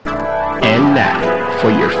now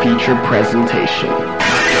for your feature presentation.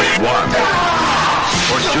 Just one,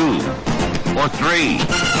 or two, or three,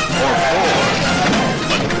 or four,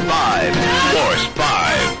 but five, force five.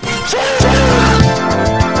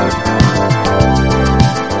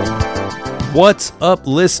 What's up,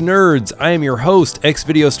 list nerds? I am your host,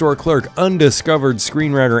 ex-video store clerk, undiscovered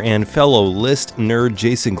screenwriter, and fellow list nerd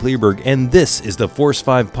Jason Kleberg, and this is the Force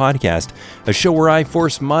 5 Podcast, a show where I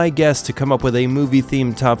force my guests to come up with a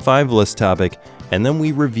movie-themed top 5 list topic, and then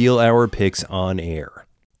we reveal our picks on air.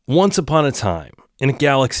 Once upon a time, in a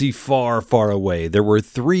galaxy far, far away, there were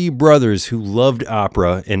 3 brothers who loved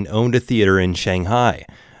opera and owned a theater in Shanghai.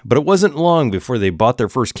 But it wasn't long before they bought their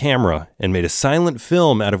first camera and made a silent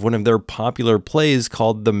film out of one of their popular plays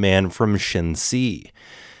called The Man from Shenxi.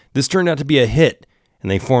 This turned out to be a hit, and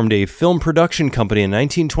they formed a film production company in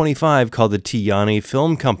 1925 called the Tianyi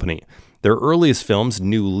Film Company. Their earliest films,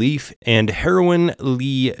 New Leaf and Heroine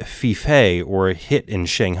Li Fifei, were a hit in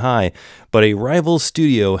Shanghai, but a rival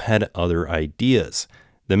studio had other ideas.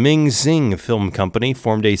 The Ming Xing Film Company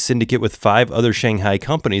formed a syndicate with 5 other Shanghai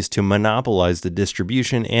companies to monopolize the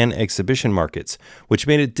distribution and exhibition markets, which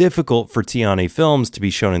made it difficult for Tianyi films to be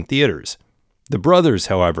shown in theaters. The brothers,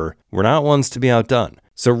 however, were not ones to be outdone.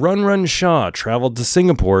 So Run Run Shaw traveled to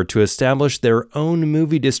Singapore to establish their own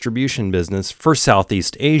movie distribution business for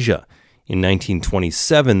Southeast Asia. In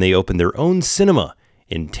 1927, they opened their own cinema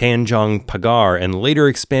in Tanjong Pagar and later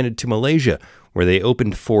expanded to Malaysia, where they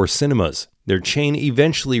opened 4 cinemas. Their chain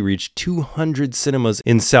eventually reached 200 cinemas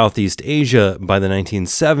in Southeast Asia by the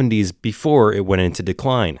 1970s before it went into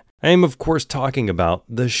decline. I am, of course, talking about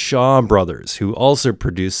the Shaw brothers, who also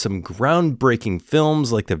produced some groundbreaking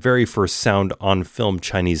films like the very first sound-on-film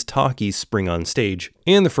Chinese talkie, Spring on Stage,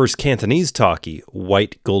 and the first Cantonese talkie,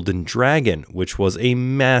 White Golden Dragon, which was a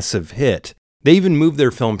massive hit. They even moved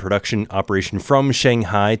their film production operation from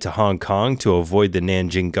Shanghai to Hong Kong to avoid the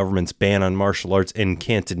Nanjing government's ban on martial arts and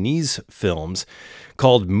Cantonese films,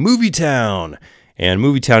 called Movietown. And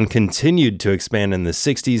Movietown continued to expand in the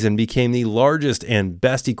 60s and became the largest and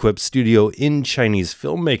best-equipped studio in Chinese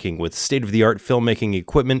filmmaking, with state-of-the-art filmmaking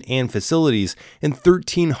equipment and facilities and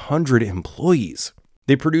 1,300 employees.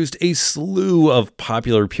 They produced a slew of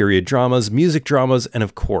popular period dramas, music dramas, and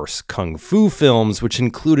of course, kung fu films, which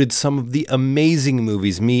included some of the amazing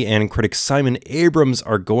movies me and critic Simon Abrams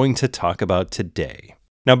are going to talk about today.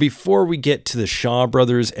 Now, before we get to the Shaw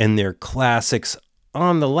brothers and their classics,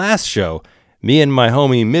 on the last show, me and my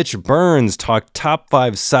homie Mitch Burns talked top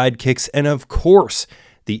 5 sidekicks, and of course,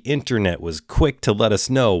 the internet was quick to let us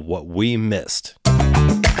know what we missed.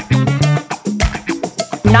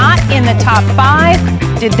 Not in the top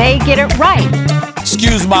 5. Did they get it right?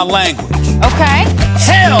 Excuse my language. Okay.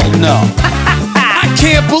 Hell no. I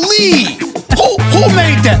can't believe. Who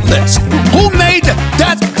made that list? Who made that?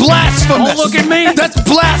 That's blasphemous. Don't look at me. That's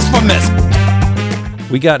blasphemous.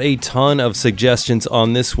 We got a ton of suggestions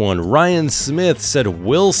on this one. Ryan Smith said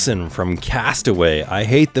Wilson from Castaway. I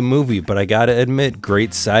hate the movie, but I gotta admit,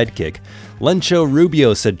 great sidekick. Lencho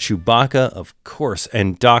Rubio said Chewbacca, of course,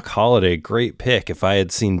 and Doc Holliday, great pick. If I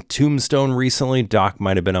had seen Tombstone recently, Doc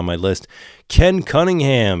might have been on my list. Ken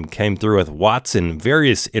Cunningham came through with Watson,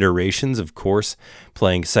 various iterations, of course,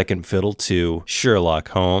 playing second fiddle to Sherlock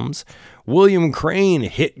Holmes. William Crane,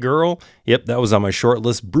 Hit Girl. Yep, that was on my short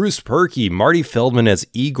list. Bruce Perky, Marty Feldman as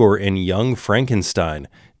Igor in Young Frankenstein.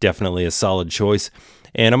 Definitely a solid choice.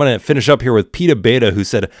 And I'm going to finish up here with Peta Beta, who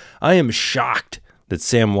said, I am shocked that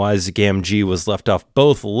Samwise Gamgee was left off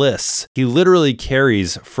both lists. He literally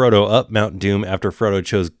carries Frodo up Mount Doom after Frodo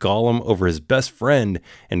chose Gollum over his best friend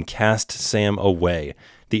and cast Sam away.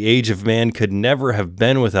 The Age of Man could never have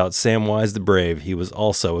been without Samwise the Brave. He was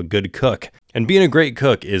also a good cook. And being a great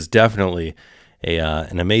cook is definitely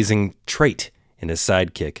an amazing trait in a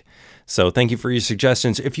sidekick. So thank you for your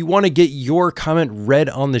suggestions. If you want to get your comment read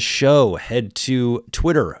on the show, head to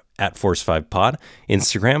Twitter at Force5Pod,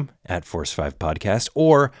 Instagram at Force5Podcast,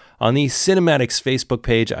 or on the Cinematics Facebook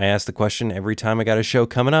page. I ask the question every time I got a show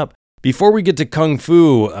coming up. Before we get to Kung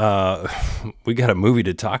Fu, we got a movie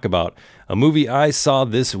to talk about. A movie I saw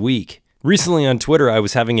this week. Recently on Twitter, I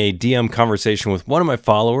was having a DM conversation with one of my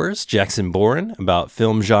followers, Jackson Boren, about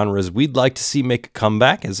film genres we'd like to see make a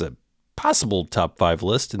comeback as a possible top 5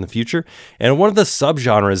 list in the future. And one of the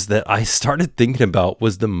subgenres that I started thinking about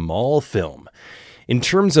was the mall film. In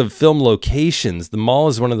terms of film locations, the mall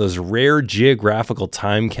is one of those rare geographical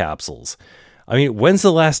time capsules. I mean, when's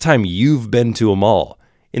the last time you've been to a mall?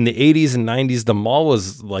 In the 80s and 90s, the mall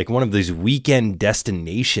was like one of these weekend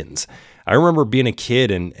destinations. I remember being a kid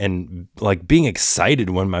and like being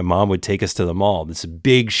excited when my mom would take us to the mall, this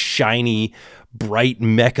big, shiny, bright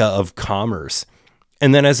mecca of commerce.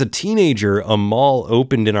 And then as a teenager, a mall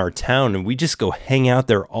opened in our town and we just go hang out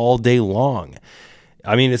there all day long.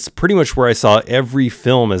 I mean, it's pretty much where I saw every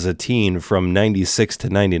film as a teen from 96 to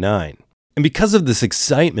 99. And because of this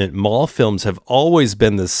excitement, mall films have always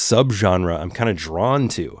been the subgenre I'm kind of drawn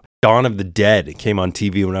to. Dawn of the Dead came on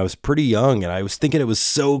TV when I was pretty young, and I was thinking it was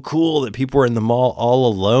so cool that people were in the mall all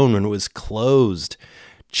alone when it was closed.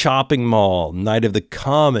 Chopping Mall, Night of the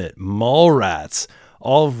Comet, Mallrats,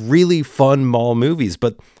 all really fun mall movies.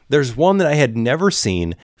 But there's one that I had never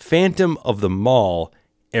seen, Phantom of the Mall,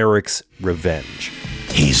 Eric's Revenge.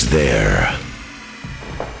 He's there.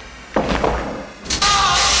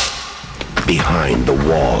 Behind the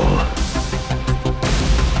wall.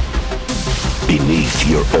 Beneath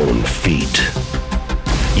your own feet.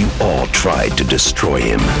 You all tried to destroy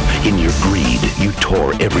him. In your greed, you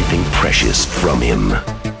tore everything precious from him.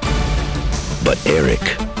 But Eric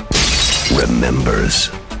remembers.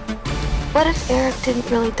 What if Eric didn't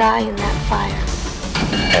really die in that fire?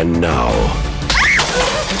 And now,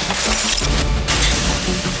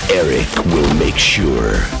 Eric will make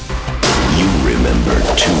sure you remember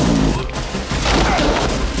too.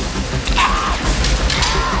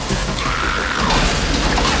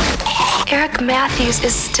 Eric Matthews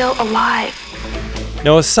is still alive.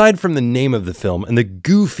 Now, aside from the name of the film and the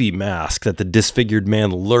goofy mask that the disfigured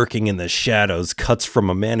man lurking in the shadows cuts from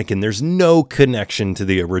a mannequin, there's no connection to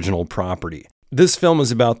the original property. This film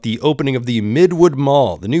is about the opening of the Midwood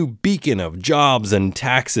Mall, the new beacon of jobs and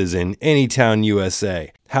taxes in Anytown,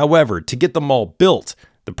 USA. However, to get the mall built,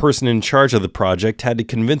 the person in charge of the project had to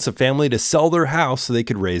convince a family to sell their house so they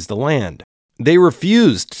could raise the land. They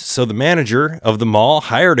refused, so the manager of the mall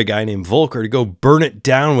hired a guy named Volker to go burn it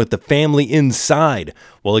down with the family inside,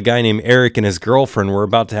 while a guy named Eric and his girlfriend were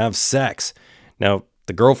about to have sex. Now,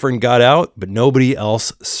 the girlfriend got out, but nobody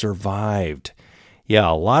else survived.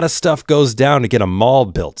 Yeah, a lot of stuff goes down to get a mall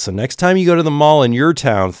built, so next time you go to the mall in your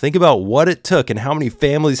town, think about what it took and how many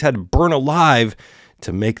families had to burn alive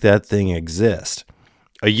to make that thing exist.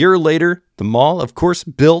 A year later, the mall, of course,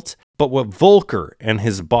 built. But what Volker and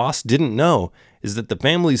his boss didn't know is that the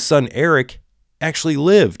family's son Eric actually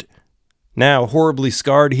lived. Now, horribly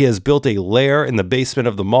scarred, he has built a lair in the basement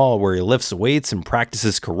of the mall where he lifts weights and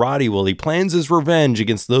practices karate while he plans his revenge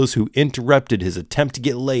against those who interrupted his attempt to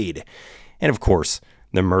get laid. And of course,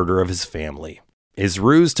 the murder of his family. His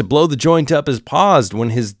ruse to blow the joint up is paused when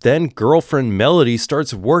his then-girlfriend Melody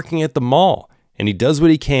starts working at the mall, and he does what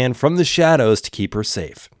he can from the shadows to keep her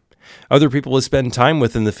safe. Other people who spend time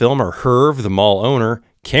with in the film are Herv, the mall owner,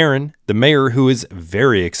 Karen, the mayor, who is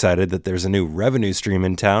very excited that there's a new revenue stream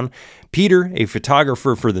in town, Peter, a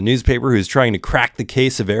photographer for the newspaper who's trying to crack the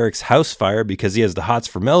case of Eric's house fire because he has the hots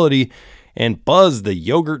for Melody, and Buzz, the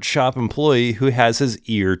yogurt shop employee who has his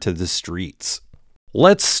ear to the streets.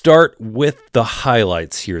 Let's start with the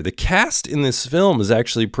highlights here. The cast in this film is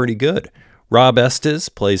actually pretty good. Rob Estes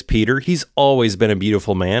plays Peter. He's always been a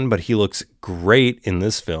beautiful man, but he looks great in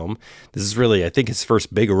this film. This is really, I think, his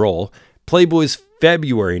first big role. Playboy's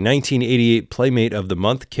February 1988 Playmate of the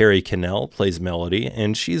Month, Carrie Cannell, plays Melody,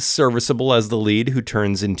 and she's serviceable as the lead who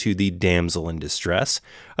turns into the damsel in distress.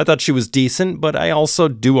 I thought she was decent, but I also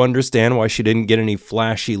do understand why she didn't get any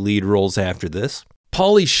flashy lead roles after this.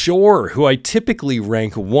 Pauly Shore, who I typically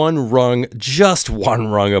rank just one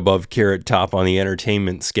rung above Carrot Top on the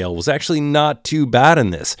entertainment scale, was actually not too bad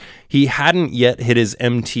in this. He hadn't yet hit his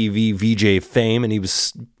MTV VJ fame, and he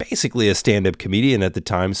was basically a stand-up comedian at the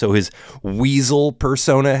time, so his weasel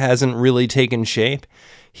persona hasn't really taken shape.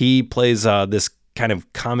 He plays this kind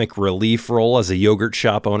of comic relief role as a yogurt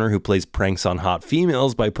shop owner who plays pranks on hot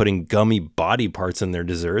females by putting gummy body parts in their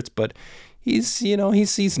desserts, but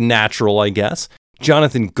he's natural, I guess.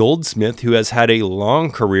 Jonathan Goldsmith, who has had a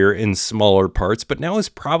long career in smaller parts, but now is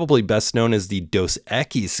probably best known as the Dos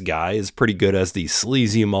Equis guy, is pretty good as the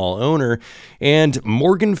sleazy mall owner. And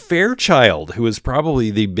Morgan Fairchild, who is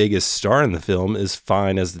probably the biggest star in the film, is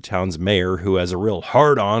fine as the town's mayor, who has a real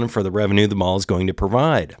hard-on for the revenue the mall is going to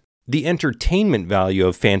provide. The entertainment value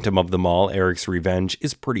of Phantom of the Mall, Eric's Revenge,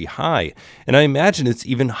 is pretty high, and I imagine it's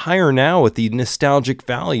even higher now with the nostalgic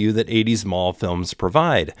value that 80s mall films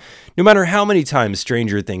provide. No matter how many times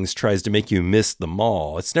Stranger Things tries to make you miss the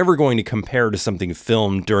mall, it's never going to compare to something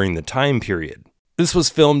filmed during the time period. This was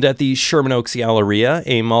filmed at the Sherman Oaks Galleria,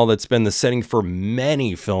 a mall that's been the setting for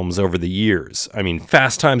many films over the years. I mean,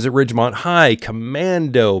 Fast Times at Ridgemont High,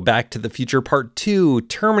 Commando, Back to the Future Part 2,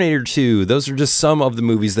 Terminator 2, those are just some of the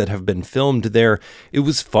movies that have been filmed there. It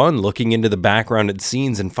was fun looking into the backgrounded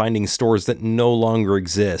scenes and finding stores that no longer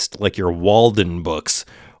exist, like your Walden books,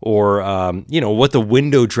 or, what the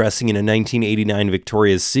window dressing in a 1989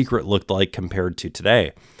 Victoria's Secret looked like compared to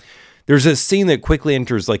today. There's a scene that quickly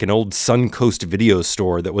enters like an old Suncoast video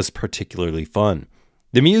store that was particularly fun.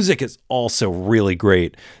 The music is also really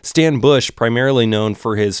great. Stan Bush, primarily known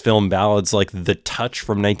for his film ballads like The Touch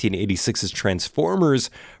from 1986's Transformers,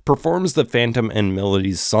 performs the Phantom and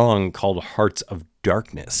Melodies song called Hearts of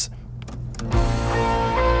Darkness.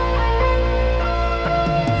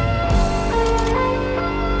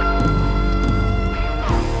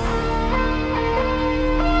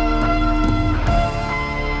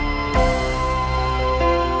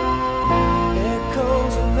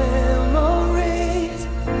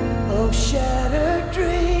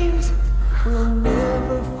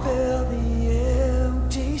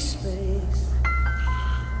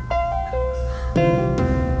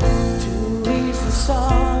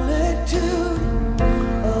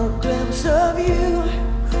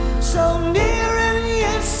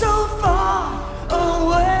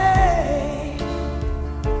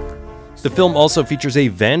 The film also features a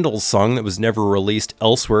Vandals song that was never released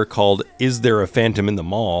elsewhere called Is There a Phantom in the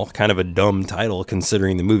Mall? Kind of a dumb title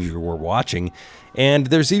considering the movie we're watching. And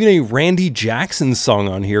there's even a Randy Jackson song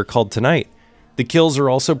on here called Tonight. The kills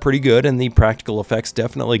are also pretty good, and the practical effects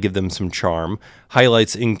definitely give them some charm.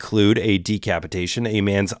 Highlights include a decapitation, a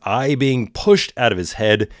man's eye being pushed out of his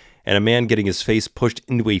head, and a man getting his face pushed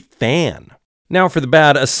into a fan. Now for the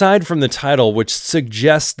bad, aside from the title, which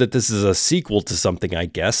suggests that this is a sequel to something, I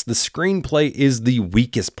guess, the screenplay is the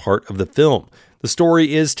weakest part of the film. The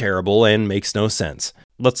story is terrible and makes no sense.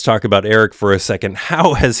 Let's talk about Eric for a second.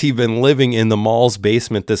 How has he been living in the mall's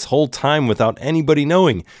basement this whole time without anybody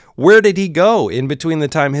knowing? Where did he go in between the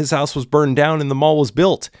time his house was burned down and the mall was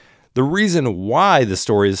built? The reason why the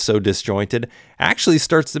story is so disjointed actually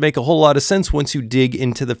starts to make a whole lot of sense once you dig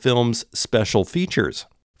into the film's special features.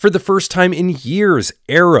 For the first time in years,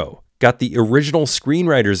 Arrow got the original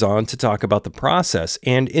screenwriters on to talk about the process,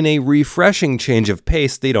 and in a refreshing change of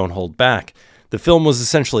pace, they don't hold back. The film was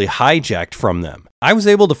essentially hijacked from them. I was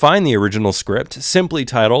able to find the original script, simply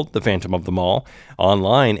titled The Phantom of the Mall,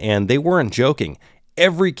 online, and they weren't joking.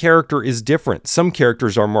 Every character is different. Some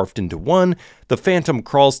characters are morphed into one. The Phantom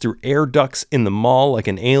crawls through air ducts in the mall like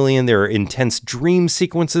an alien. There are intense dream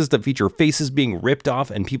sequences that feature faces being ripped off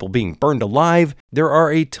and people being burned alive. There are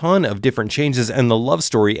a ton of different changes, and the love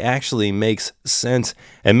story actually makes sense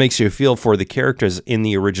and makes you feel for the characters in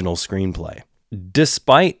the original screenplay.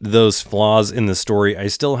 Despite those flaws in the story, I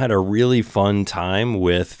still had a really fun time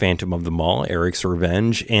with Phantom of the Mall, Eric's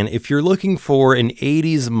Revenge, and if you're looking for an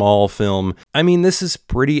 80s mall film, I mean, this is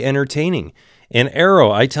pretty entertaining. And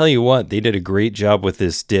Arrow, I tell you what, they did a great job with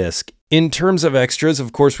this disc. In terms of extras,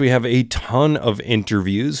 of course, we have a ton of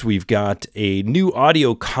interviews. We've got a new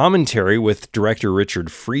audio commentary with director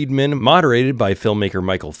Richard Friedman, moderated by filmmaker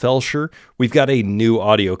Michael Felsher. We've got a new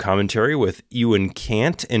audio commentary with Ewan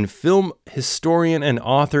Cant, and film historian and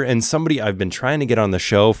author and somebody I've been trying to get on the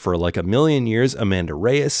show for like a million years, Amanda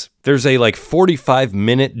Reyes. There's a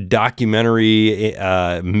 45-minute documentary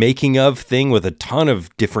making of thing with a ton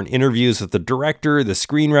of different interviews with the director, the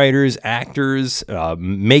screenwriters, actors,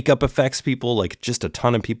 makeup effects people, like just a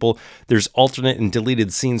ton of people. There's alternate and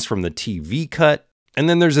deleted scenes from the TV cut. And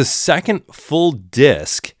then there's a second full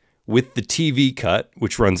disc with the TV cut,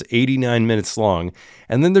 which runs 89 minutes long.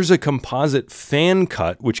 And then there's a composite fan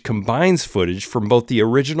cut, which combines footage from both the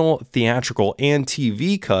original theatrical and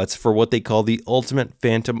TV cuts for what they call the Ultimate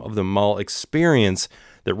Phantom of the Mall experience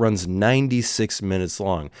that runs 96 minutes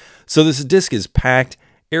long. So this disc is packed.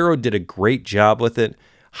 Arrow did a great job with it.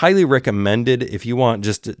 Highly recommended if you want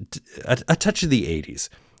just a touch of the 80s.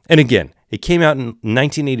 And again, it came out in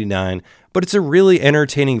 1989, but it's a really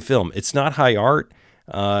entertaining film. It's not high art.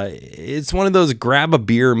 It's one of those grab a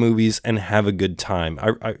beer movies and have a good time.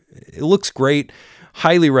 It looks great.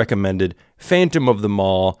 Highly recommended. Phantom of the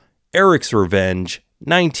Mall, Eric's Revenge,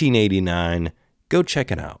 1989. Go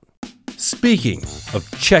check it out. Speaking of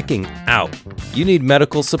checking out, you need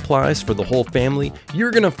medical supplies for the whole family?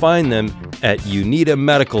 You're going to find them at You Need a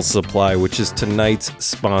Medical Supply, which is tonight's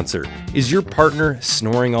sponsor. Is your partner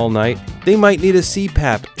snoring all night? They might need a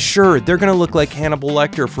CPAP. Sure, they're going to look like Hannibal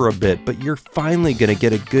Lecter for a bit, but you're finally going to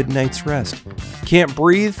get a good night's rest. Can't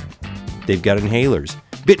breathe? They've got inhalers.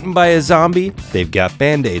 Bitten by a zombie? They've got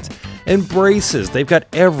Band-Aids. And braces. They've got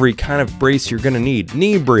every kind of brace you're going to need.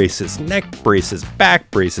 Knee braces, neck braces, back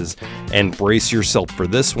braces. And brace yourself for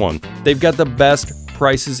this one. They've got the best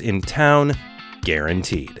prices in town,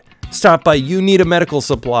 guaranteed. Stop by You Need a Medical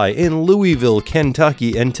Supply in Louisville,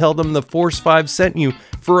 Kentucky, and tell them the Force 5 sent you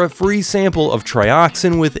for a free sample of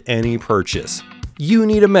Trioxin with any purchase. You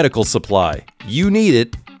Need a Medical Supply. You need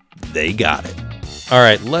it, they got it. All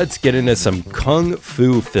right, let's get into some kung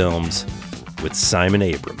fu films with Simon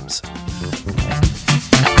Abrams.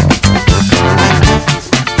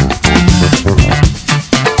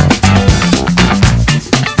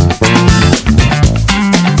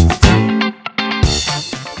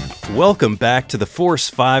 Welcome back to the Force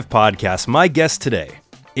 5 podcast. My guest today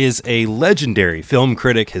is a legendary film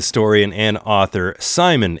critic, historian, and author,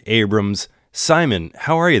 Simon Abrams. Simon,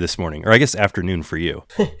 how are you this morning? Or I guess afternoon for you.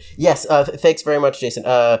 Yes, thanks very much, Jason.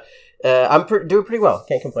 I'm doing pretty well.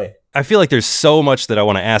 Can't complain. I feel like there's so much that I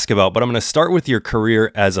want to ask about, but I'm going to start with your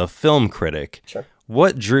career as a film critic. Sure.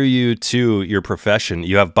 What drew you to your profession?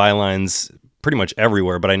 You have bylines pretty much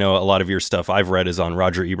everywhere, but I know a lot of your stuff I've read is on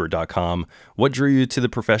RogerEbert.com. What drew you to the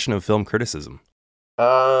profession of film criticism?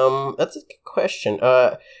 That's a good question.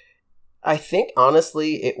 I think,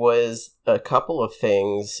 honestly, it was a couple of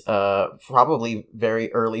things, probably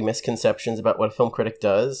very early misconceptions about what a film critic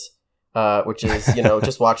does, which is,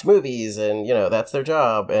 just watch movies and, that's their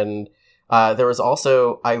job. And there was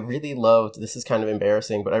also, I really loved, this is kind of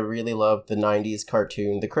embarrassing, but I really loved the 90s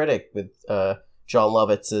cartoon, The Critic, with John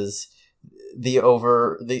Lovitz's the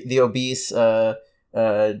obese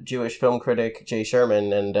Jewish film critic, Jay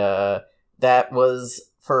Sherman. And that was,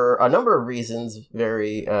 for a number of reasons,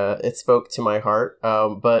 it spoke to my heart.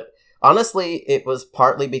 But honestly, it was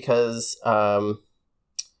partly because I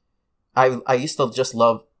used to just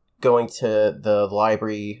love going to the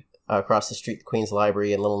library across the street, the Queen's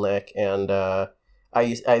Library in Little Neck, and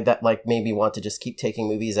that made me want to just keep taking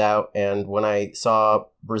movies out. And when I saw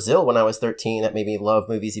Brazil when I was 13, that made me love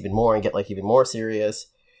movies even more and get even more serious.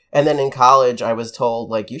 And then in college, I was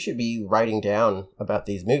told you should be writing down about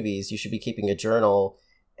these movies. You should be keeping a journal.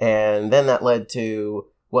 And then that led to,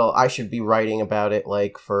 I should be writing about it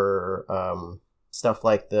for stuff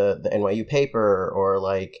like the NYU paper, or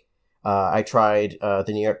I tried the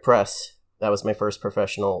New York Press. That was my first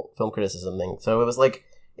professional film criticism thing. So it was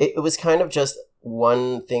it was kind of just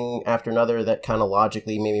one thing after another that kind of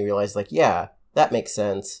logically made me realize yeah, that makes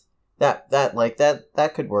sense.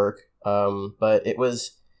 That could work. But it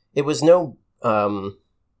was no all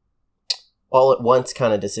at once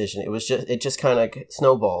kind of decision. It just kind of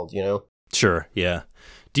snowballed, Sure, yeah.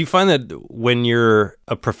 Do you find that when you're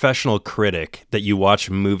a professional critic that you watch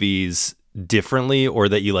movies differently, or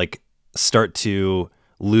that you start to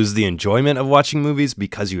lose the enjoyment of watching movies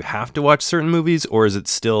because you have to watch certain movies? Or is it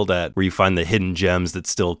still that where you find the hidden gems that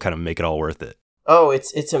still kind of make it all worth it? Oh,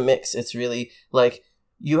 it's a mix. It's really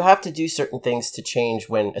you have to do certain things to change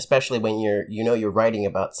especially when you're writing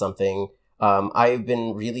about something. I've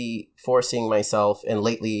been really forcing myself, and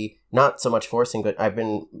lately not so much forcing, but I've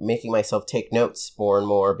been making myself take notes more and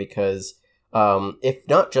more, because if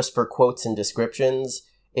not just for quotes and descriptions,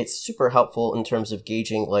 it's super helpful in terms of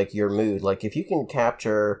gauging your mood. If you can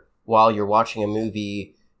capture while you're watching a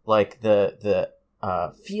movie the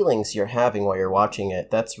feelings you're having while you're watching it,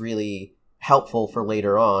 that's really helpful for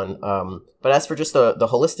later on. But as for just the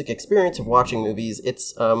holistic experience of watching movies,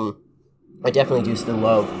 it's I definitely do still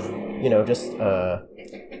love just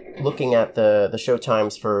looking at the show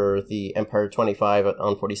times for the Empire 25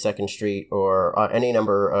 on 42nd Street, or any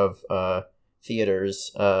number of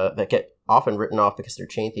theaters that get often written off because they're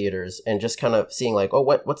chain theaters, and just kind of seeing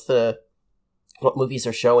what movies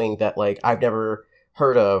are showing that I've never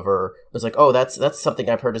heard of, or was that's something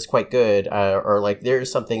I've heard is quite good, or there's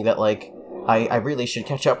something that I really should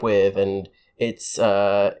catch up with. And it's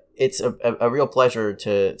a real pleasure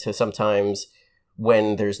to sometimes,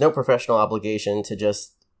 when there's no professional obligation, to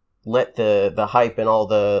just let the hype and all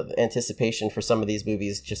the anticipation for some of these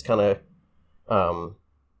movies just kind of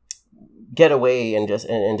get away, and just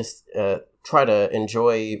try to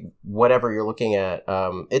enjoy whatever you're looking at.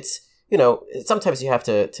 It's sometimes you have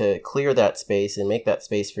to clear that space and make that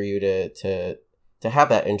space for you to have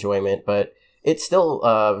that enjoyment, but it's still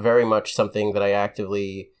very much something that I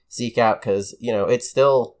actively seek out, because it's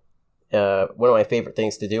still one of my favorite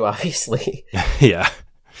things to do, obviously. Yeah.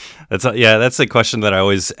 That's a question that I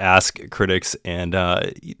always ask critics, and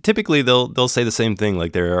typically they'll say the same thing.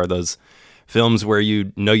 There are those films where you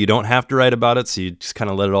don't have to write about it, so you just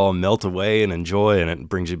kind of let it all melt away and enjoy, and it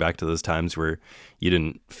brings you back to those times where you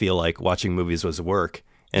didn't feel like watching movies was work.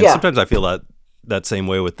 And sometimes I feel that same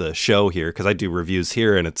way with the show here, because I do reviews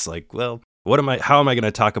here, and it's how am I going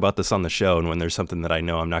to talk about this on the show? And when there's something that I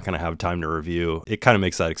know I'm not going to have time to review, it kind of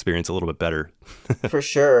makes that experience a little bit better. For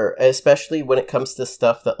sure. Especially when it comes to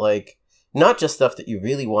stuff that not just stuff that you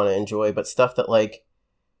really want to enjoy, but stuff that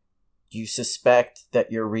you suspect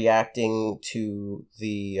that you're reacting to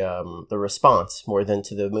the response more than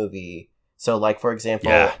to the movie. So for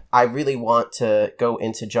example, I really want to go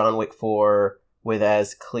into John Wick 4 with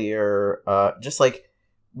as clear,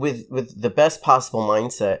 with the best possible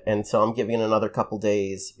mindset, and so I'm giving it another couple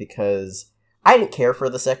days, because I didn't care for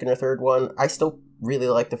the second or third one. I still really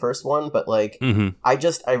like the first one, but I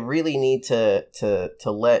really need to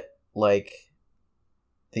let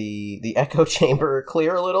the echo chamber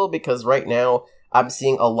clear a little, because right now I'm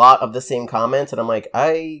seeing a lot of the same comments, and I'm like,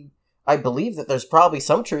 I believe that there's probably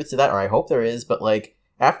some truth to that, or I hope there is, but like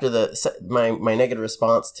after my negative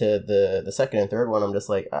response to the second and third one, I'm just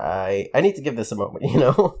like, I need to give this a moment, you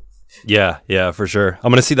know? Yeah, for sure.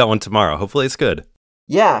 I'm gonna see that one tomorrow. Hopefully, it's good.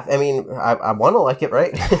 Yeah, I mean, I want to like it,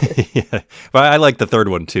 right? Yeah, but I like the third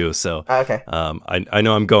one too. So okay, I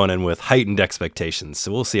know I'm going in with heightened expectations,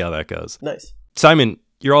 so we'll see how that goes. Nice. Simon,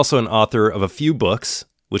 you're also an author of a few books,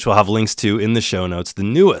 which we'll have links to in the show notes. The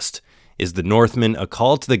newest is The Northman, A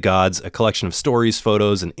Call to the Gods, a collection of stories,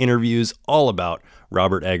 photos, and interviews all about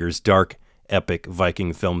Robert Eggers' dark, epic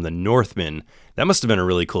Viking film, The Northman. That must have been a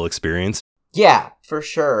really cool experience. Yeah, for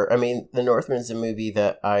sure. I mean, The Northman is a movie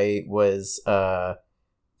that I was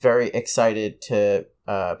very excited to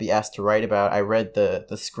be asked to write about. I read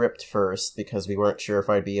the script first because we weren't sure if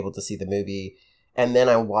I'd be able to see the movie. And then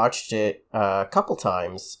I watched it a couple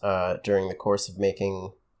times during the course of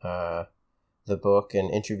making the book and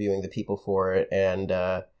interviewing the people for it. And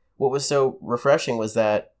what was so refreshing was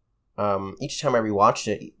that each time I rewatched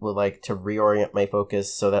it, would like to reorient my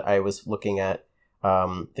focus so that I was looking at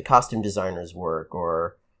the costume designer's work,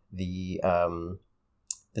 or the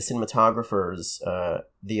cinematographer's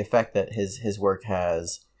the effect that his work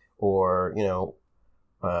has, or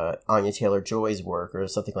Anya Taylor-Joy's work or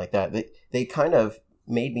something like that. They kind of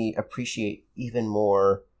made me appreciate even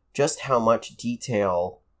more just how much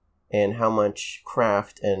detail and how much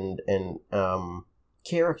craft and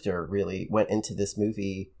character really went into this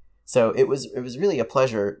movie. So it was really a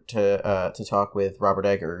pleasure to talk with Robert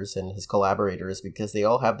Eggers and his collaborators, because they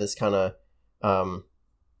all have this kind of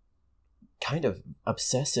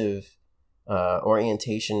obsessive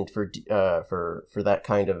orientation for that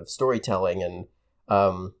kind of storytelling, and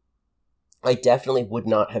I definitely would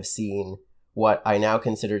not have seen what I now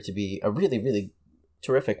consider to be a really, really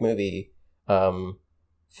terrific movie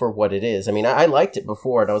for what it is. I mean, I liked it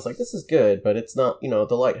before, and I was like, this is good, but it's not,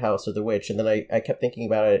 The Lighthouse or The Witch. And then I kept thinking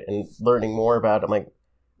about it and learning more about it. I'm like,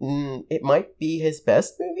 it might be his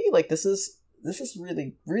best movie. Like, this is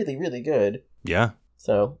really, really, really good. Yeah.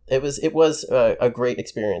 So it was a great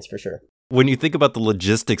experience for sure. When you think about the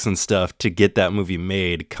logistics and stuff to get that movie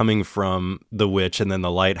made, coming from The Witch and then The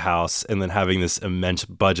Lighthouse, and then having this immense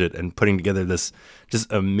budget and putting together this just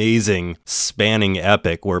amazing spanning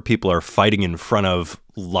epic where people are fighting in front of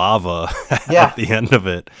lava at the end of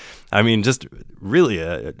it. I mean, just really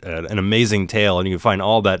an amazing tale, and you can find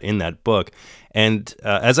all that in that book. And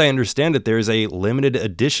as I understand it, there's a limited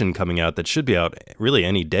edition coming out that should be out really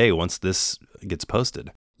any day once this gets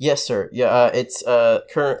posted. Yes, sir. Yeah, it's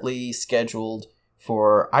currently scheduled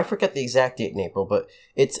for, I forget the exact date in April, but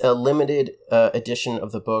it's a limited edition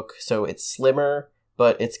of the book, so it's slimmer,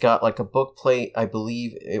 but it's got like a book plate. I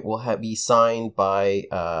believe it will be signed by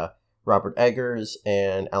Robert Eggers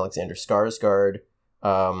and Alexander Skarsgård.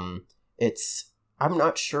 I'm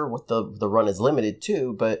not sure what the run is limited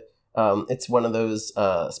to, but it's one of those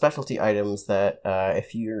specialty items that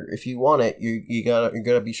if you want it, you're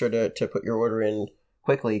gonna be sure to put your order in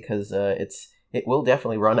quickly, because it will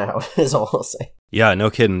definitely run out, is all I'll say. Yeah, no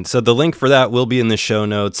kidding. So the link for that will be in the show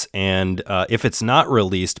notes, and if it's not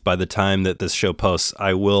released by the time that this show posts,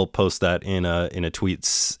 I will post that in a tweet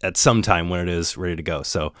at some time when it is ready to go.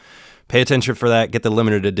 So pay attention for that. Get the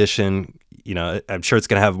limited edition. I'm sure it's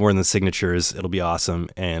going to have more than the signatures. It'll be awesome.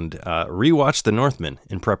 And rewatch The Northman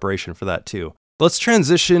in preparation for that too. Let's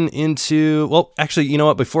transition into, well, actually, you know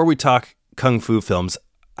what? Before we talk Kung Fu films,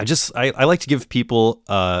 I like to give people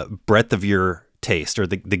breadth of your taste, or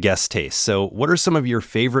the guest taste. So what are some of your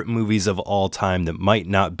favorite movies of all time that might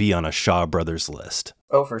not be on a Shaw Brothers list?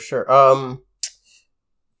 Oh, for sure.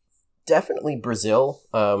 Definitely Brazil,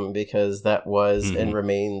 because that was and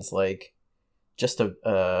remains like just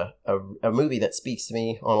a movie that speaks to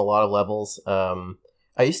me on a lot of levels.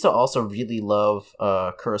 I used to also really love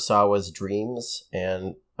Kurosawa's Dreams,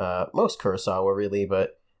 and most Kurosawa really,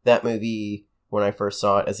 but that movie, when I first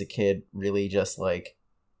saw it as a kid, really just like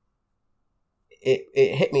it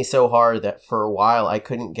hit me so hard that for a while I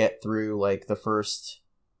couldn't get through like the first,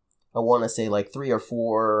 I want to say like 3 or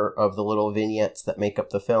 4 of the little vignettes that make up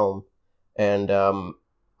the film. And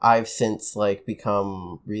I've since like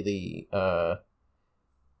become really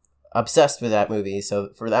obsessed with that movie. So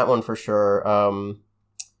for that one, for sure. I'm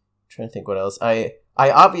trying to think what else. I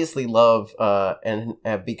obviously love and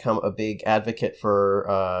have become a big advocate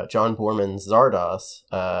for John Boorman's Zardoz,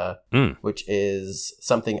 which is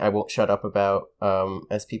something I won't shut up about,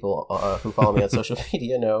 as people who follow me on social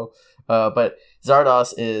media know. But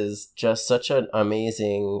Zardoz is just such an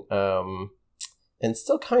amazing and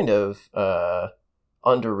still kind of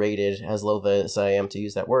underrated, as loath as I am to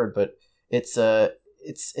use that word, but it's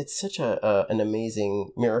such an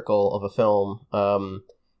amazing miracle of a film.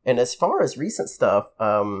 And as far as recent stuff,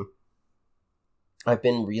 I've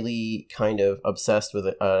been really kind of obsessed with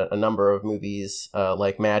a number of movies,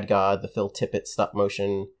 like Mad God, the Phil Tippett stop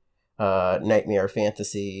motion, Nightmare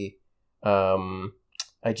Fantasy.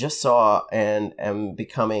 I just saw and am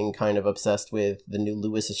becoming kind of obsessed with the new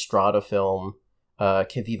Luis Estrada film,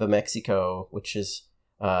 Que Viva Mexico, which is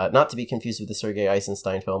not to be confused with the Sergei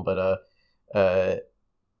Eisenstein film, but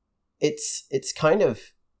it's kind of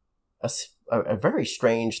a very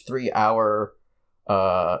strange 3-hour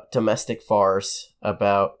domestic farce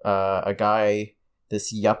about a guy,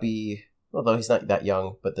 this yuppie, although he's not that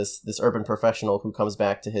young, but this urban professional who comes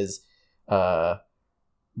back to his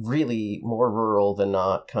really more rural than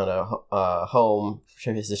not kind of home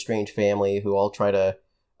to his estranged family, who all try to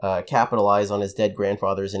capitalize on his dead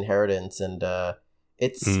grandfather's inheritance. And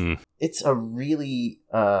it's a really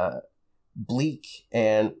bleak,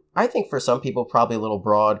 and I think for some people probably a little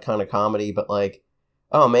broad kind of comedy, but like,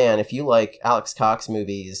 oh man, if you like Alex Cox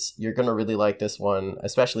movies, you're gonna really like this one,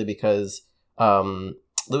 especially because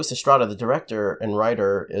Luis Estrada, the director and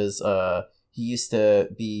writer, is he used to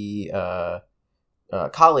be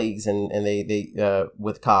colleagues and they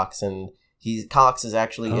with Cox, and Cox is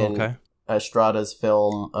actually in Estrada's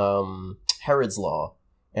film Herod's Law,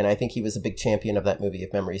 and I think he was a big champion of that movie,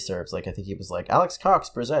 if memory serves. Like, I think he was like, Alex Cox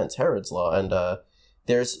presents Herod's Law, and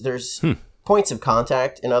there's points of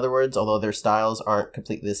contact, in other words, although their styles aren't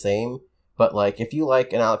completely the same. But like, if you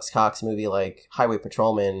like an Alex Cox movie like Highway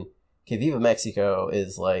Patrolman, Que Viva Mexico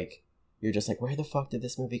is like, you're just like, where the fuck did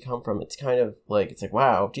this movie come from? It's kind of like, it's like,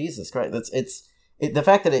 wow, Jesus Christ, the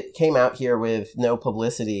fact that it came out here with no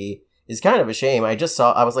publicity is kind of a shame. I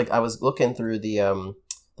was looking through the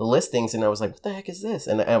listings, and I was like, what the heck is this?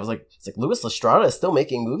 And I was like, it's like Luis Estrada is still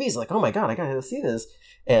making movies. Like, oh my God, I gotta see this.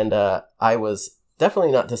 And I was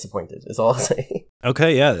definitely not disappointed, is all I'll say.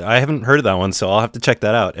 Okay, yeah, I haven't heard of that one, so I'll have to check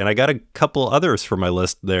that out. And I got a couple others for my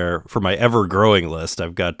list there, for my ever-growing list.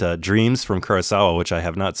 I've got Dreams from Kurosawa, which I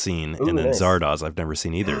have not seen, and then nice. Zardoz I've never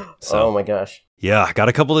seen either. So. Oh my gosh. Yeah, I got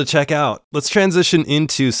a couple to check out. Let's transition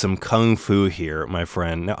into some kung fu here, my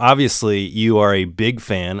friend. Now, obviously, you are a big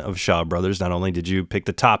fan of Shaw Brothers. Not only did you pick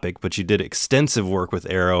the topic, but you did extensive work with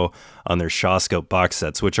Arrow on their Shawscope box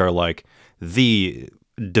sets, which are like the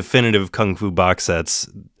definitive kung fu box sets,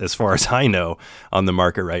 as far as I know, on the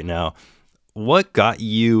market right now. What got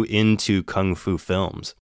you into kung fu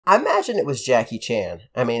films? I imagine it was Jackie Chan.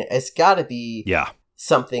 I mean, it's got to be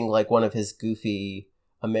something like one of his goofy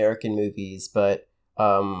American movies, but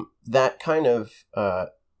that kind of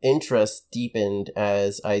interest deepened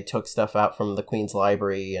as I took stuff out from the Queen's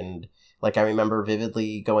Library, and like I remember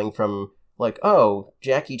vividly going from like, oh,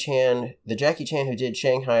 Jackie Chan, the Jackie Chan who did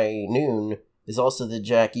Shanghai Noon is also the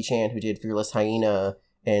Jackie Chan who did Fearless Hyena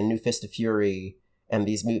and New Fist of Fury, and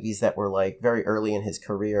these movies that were like very early in his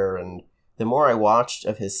career. And the more I watched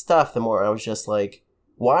of his stuff, the more I was just like,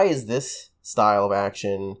 why is this style of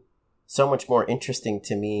action so much more interesting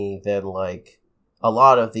to me than like a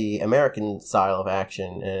lot of the American style of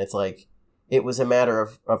action? And it's like, it was a matter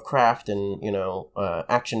of craft and,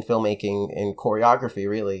 action filmmaking and choreography,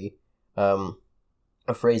 really.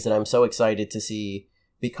 A phrase that I'm so excited to see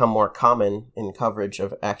become more common in coverage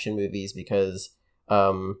of action movies, because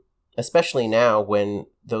especially now when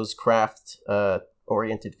those craft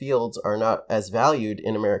oriented fields are not as valued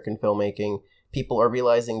in American filmmaking, people are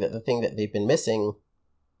realizing that the thing that they've been missing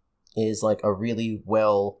is like a really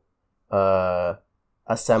well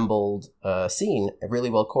assembled scene, a really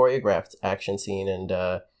well choreographed action scene. And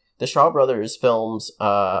the Shaw Brothers films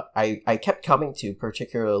I kept coming to,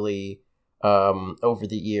 particularly over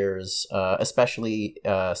the years, especially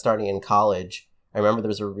starting in college. I remember there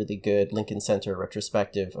was a really good Lincoln Center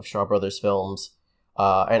retrospective of Shaw Brothers films,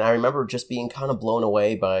 and I remember just being kind of blown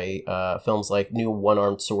away by films like New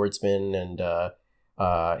One-Armed Swordsman and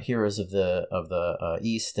Heroes of the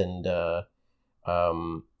East, and there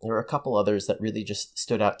were a couple others that really just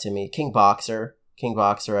stood out to me. King Boxer,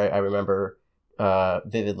 I remember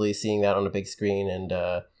vividly seeing that on a big screen,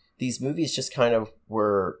 and these movies just kind of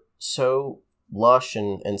were so lush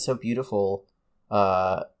and so beautiful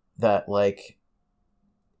that like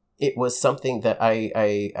it was something that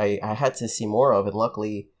I had to see more of. And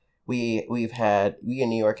luckily we in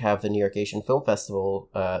New York have the New York Asian Film Festival,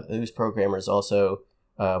 whose programmers also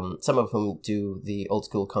some of whom do the Old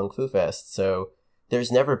School Kung Fu Fest. So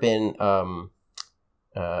there's never been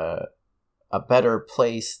a better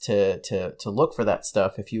place to look for that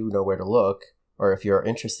stuff if you know where to look, or if you're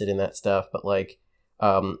interested in that stuff. But like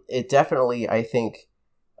it definitely, I think,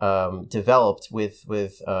 developed with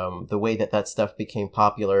the way that stuff became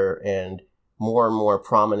popular and more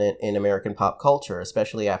prominent in American pop culture,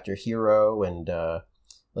 especially after Hero and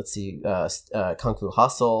Kung Fu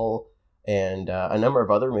Hustle and a number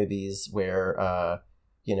of other movies where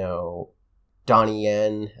Donnie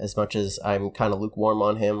Yen, as much as I'm kind of lukewarm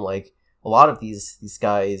on him, like a lot of these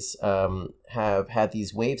guys have had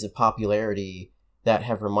these waves of popularity that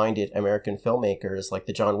have reminded American filmmakers, like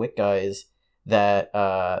the John Wick guys, that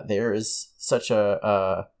there is such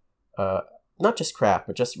a not just craft,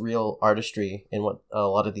 but just real artistry in what a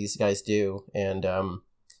lot of these guys do. And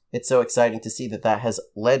it's so exciting to see that has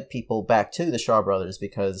led people back to the Shaw Brothers,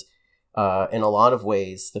 because in a lot of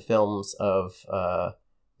ways, the films of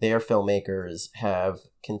their filmmakers have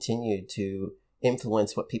continued to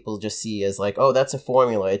influence what people just see as like, oh, that's a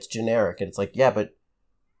formula, it's generic. And it's like, yeah, but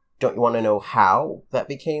don't you want to know how that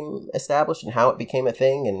became established and how it became a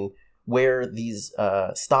thing and where these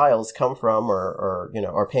styles come from or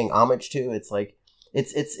are paying homage to? It's like,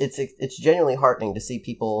 it's genuinely heartening to see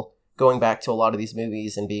people going back to a lot of these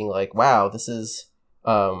movies and being like, wow, this is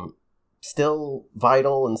still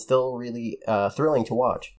vital and still really thrilling to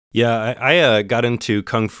watch. Yeah, I got into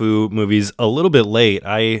Kung Fu movies a little bit late.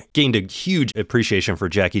 I gained a huge appreciation for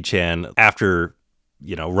Jackie Chan after,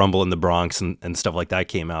 Rumble in the Bronx and stuff like that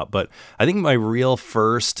came out. But I think my real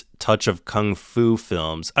first touch of Kung Fu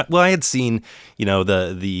films, I had seen,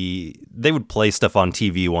 they would play stuff on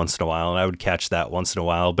TV once in a while, and I would catch that once in a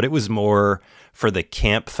while. But it was more for the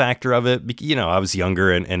camp factor of it. I was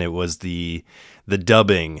younger, and it was the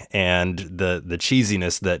dubbing and the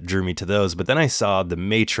cheesiness that drew me to those. But then I saw The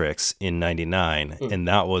Matrix in 99, and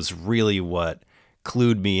that was really what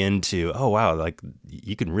clued me into, oh wow, like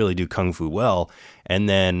you can really do Kung Fu well. And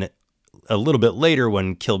then a little bit later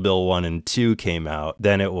when Kill Bill 1 and 2 came out,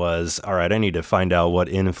 then it was, all right, I need to find out what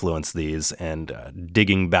influenced these, and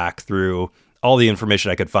digging back through all the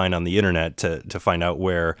information I could find on the internet to find out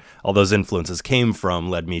where all those influences came from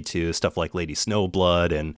led me to stuff like Lady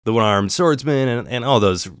Snowblood and The One-Armed Swordsman and all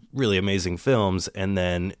those really amazing films. And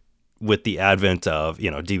then with the advent of,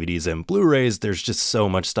 DVDs and Blu-rays, there's just so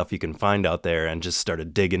much stuff you can find out there, and just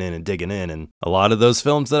started digging in. And a lot of those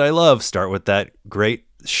films that I love start with that great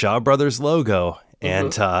Shaw Brothers logo.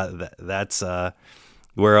 And that's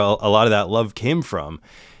where a lot of that love came from.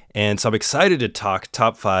 And so I'm excited to talk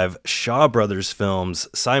top 5 Shaw Brothers films.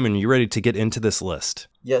 Simon, you ready to get into this list?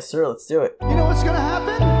 Yes, sir. Let's do it. You know what's going to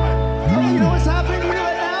happen? You know what's happening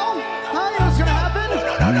right now? Huh? You know what's going to happen?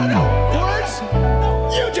 Words?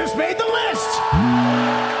 You just made the list!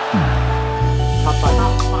 Top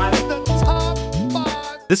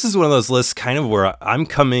 5. This is one of those lists kind of where I'm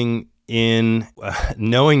coming in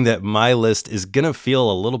knowing that my list is going to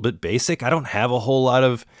feel a little bit basic. I don't have a whole lot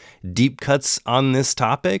of deep cuts on this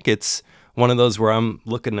topic. It's one of those where I'm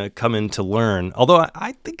looking to come in to learn. Although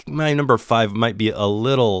I think my number 5 might be a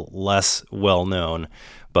little less well known,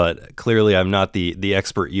 but clearly I'm not the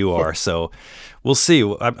expert you are. So we'll see.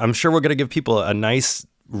 I'm sure we're going to give people a nice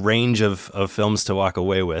range of films to walk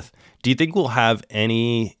away with. Do you think we'll have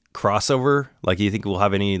any crossover? Like, do you think we'll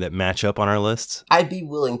have any that match up on our lists? I'd be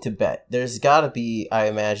willing to bet. There's got to be, I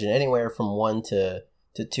imagine, anywhere from 1 to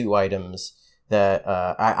 2 items that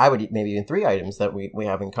I would maybe even 3 items that we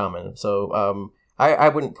have in common. So I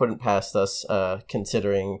wouldn't put it past us,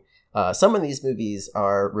 considering some of these movies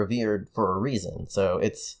are revered for a reason. So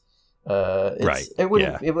it's right. It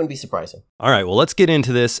wouldn't be surprising. All right, well, let's get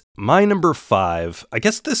into this. My number 5, I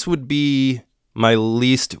guess this would be my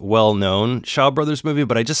least well-known Shaw Brothers movie,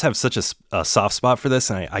 but I just have such a soft spot for this,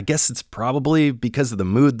 and I guess it's probably because of the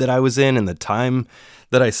mood that I was in and the time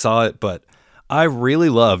that I saw it, but I really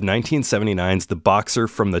love 1979's The Boxer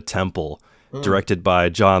from the Temple, directed by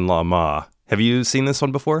John LaMa. Have you seen this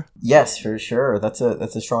one before? Yes, for sure. That's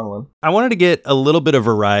a strong one. I wanted to get a little bit of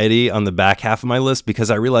variety on the back half of my list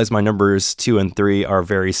because I realize my numbers 2 and 3 are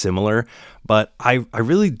very similar, but I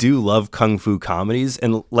really do love Kung Fu comedies.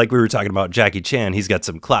 And like we were talking about Jackie Chan, he's got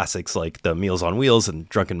some classics like The Meals on Wheels and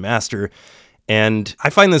Drunken Master. And I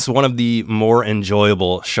find this one of the more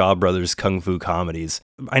enjoyable Shaw Brothers Kung Fu comedies.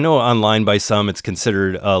 I know online by some it's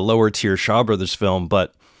considered a lower tier Shaw Brothers film,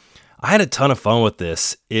 but I had a ton of fun with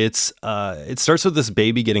this. It starts with this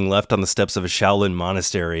baby getting left on the steps of a Shaolin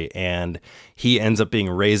monastery, and he ends up being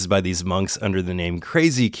raised by these monks under the name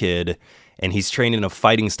Crazy Kid, and he's trained in a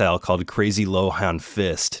fighting style called Crazy Lohan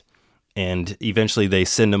Fist. And eventually they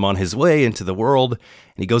send him on his way into the world,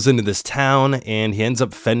 and he goes into this town, and he ends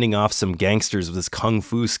up fending off some gangsters with his kung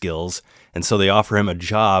fu skills, and so they offer him a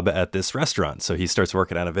job at this restaurant. So he starts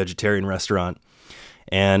working at a vegetarian restaurant.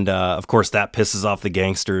 And of course, that pisses off the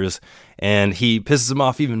gangsters. And he pisses them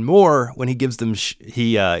off even more when he gives them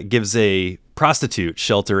gives a prostitute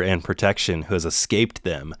shelter and protection who has escaped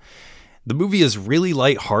them. The movie is really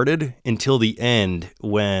lighthearted until the end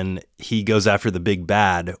when he goes after the big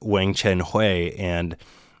bad, Wang Chen-hui, and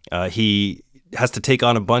he has to take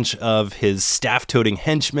on a bunch of his staff-toting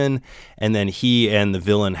henchmen, and then he and the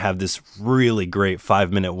villain have this really great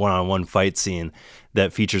 5-minute one-on-one fight scene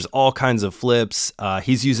that features all kinds of flips.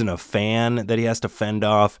 He's using a fan that he has to fend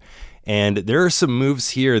off. And there are some moves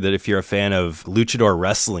here that if you're a fan of luchador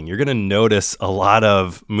wrestling, you're going to notice a lot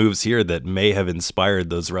of moves here that may have inspired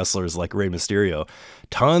those wrestlers like Rey Mysterio.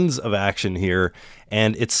 Tons of action here.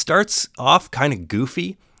 And it starts off kind of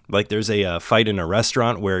goofy. Like there's a fight in a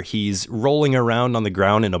restaurant where he's rolling around on the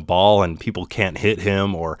ground in a ball and people can't hit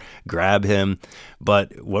him or grab him.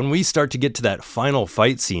 But when we start to get to that final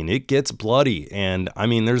fight scene, it gets bloody. And I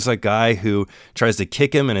mean, there's a guy who tries to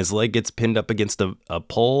kick him and his leg gets pinned up against a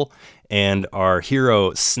pole. And our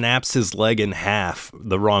hero snaps his leg in half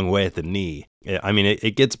the wrong way at the knee. I mean,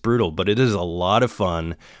 it gets brutal, but it is a lot of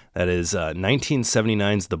fun. That is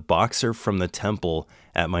 1979's The Boxer from the Temple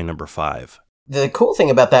at my number 5. The cool thing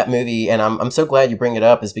about that movie, and I'm so glad you bring it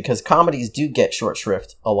up, is because comedies do get short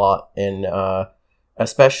shrift a lot, in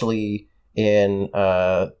especially in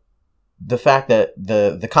the fact that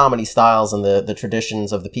the comedy styles and the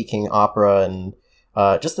traditions of the Peking opera and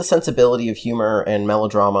just the sensibility of humor and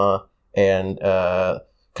melodrama and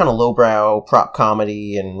kind of lowbrow prop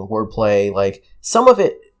comedy and wordplay, like some of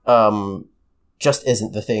it just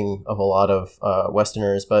isn't the thing of a lot of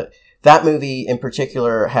Westerners, but that movie in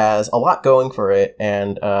particular has a lot going for it,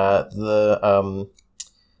 and the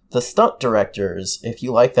stunt directors, if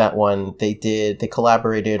you like that one, they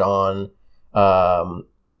collaborated on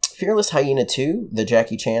Fearless Hyena 2, the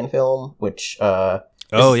Jackie Chan film, which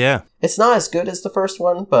it's not as good as the first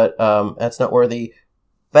one, but that's noteworthy.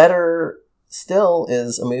 Better still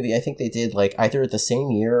is a movie I think they did like either the same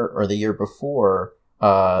year or the year before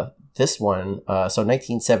this one, so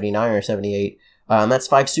 1979 or 78. And that's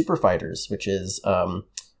Five Super Fighters, which is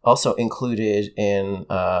also included in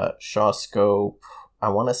Shaw Scope, I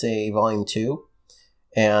want to say Volume 2.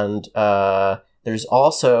 And there's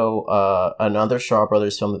also another Shaw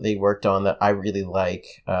Brothers film that they worked on that I really like.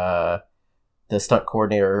 The stunt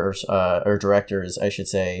coordinators, or directors, I should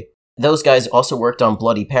say. Those guys also worked on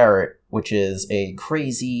Bloody Parrot, which is a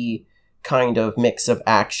crazy kind of mix of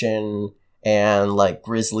action and like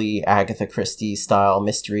grisly Agatha Christie style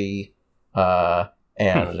mystery.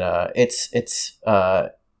 It's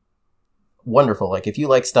wonderful. Like if you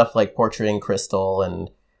like stuff like Portrait in Crystal and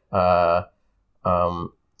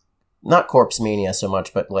not Corpse Mania so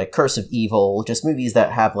much, but like Curse of Evil, just movies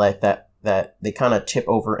that have like that they kind of tip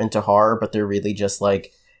over into horror, but they're really just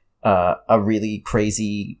like a really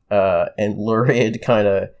crazy and lurid kind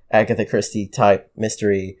of Agatha Christie type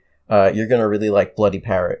mystery. You're gonna really like Bloody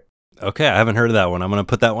Parrot. Okay, I haven't heard of that one. I'm going to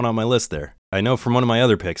put that one on my list there. I know from one of my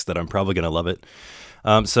other picks that I'm probably going to love it.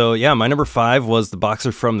 So yeah, my number 5 was The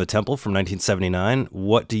Boxer from the Temple from 1979.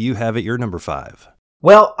 What do you have at your number 5?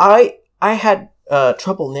 Well, I had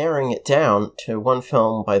trouble narrowing it down to one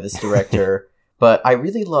film by this director, but I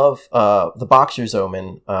really love The Boxer's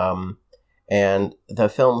Omen and the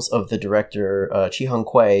films of the director Chi Hung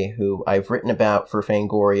Kwai, who I've written about for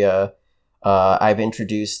Fangoria. I've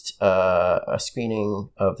introduced a screening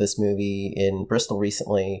of this movie in Bristol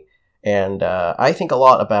recently, and I think a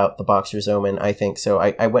lot about The Boxer's Omen, I think, so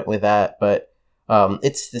I went with that, but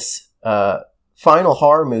it's this final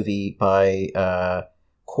horror movie by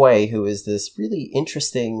Quay, who is this really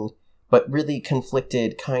interesting but really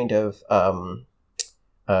conflicted kind of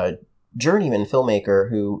journeyman filmmaker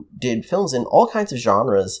who did films in all kinds of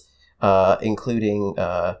genres, including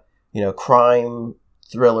crime,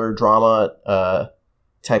 thriller, drama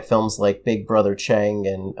type films like Big Brother Chang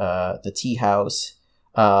and The Tea House.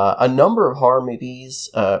 A number of horror movies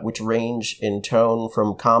which range in tone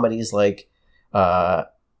from comedies like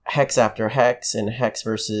Hex After Hex and Hex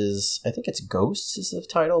versus, I think it's Ghosts is the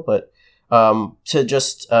title, but to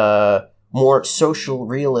just more social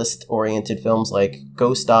realist oriented films like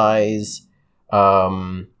Ghost Eyes,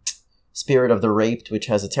 Spirit of the Raped, which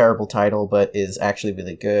has a terrible title but is actually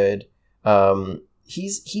really good.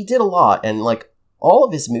 He did a lot, and like all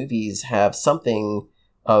of his movies have something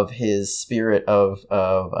of his spirit of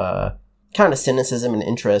kind of cynicism and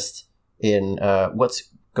interest in what's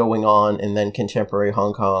going on in then contemporary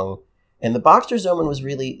Hong Kong. And The Boxer's Omen was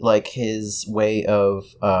really like his way of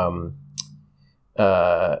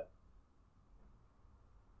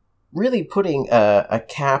really putting a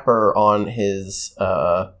capper on his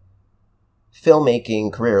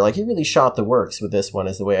filmmaking career. Like, he really shot the works with this one,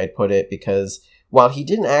 is the way I'd put it, because while he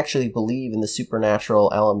didn't actually believe in the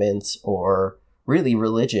supernatural elements or really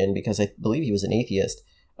religion, because I believe he was an atheist,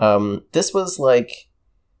 this was like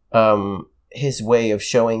his way of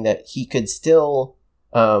showing that he could still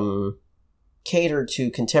cater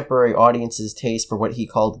to contemporary audiences' taste for what he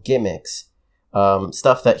called gimmicks,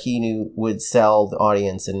 stuff that he knew would sell the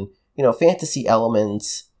audience. And, you know, fantasy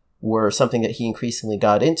elements were something that he increasingly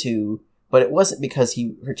got into, but it wasn't because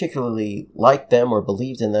he particularly liked them or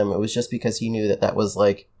believed in them. It was just because he knew that that was,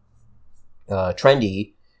 like,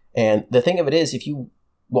 trendy. And the thing of it is, if you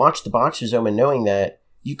watch The Boxer's Omen knowing that,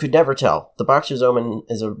 you could never tell. The Boxer's Omen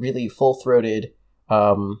is a really full-throated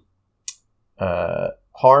horror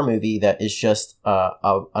movie that is just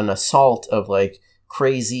an assault of, like,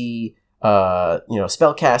 crazy,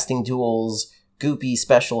 spellcasting duels, goopy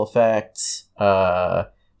special effects,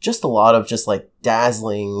 just a lot of just, like,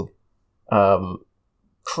 dazzling,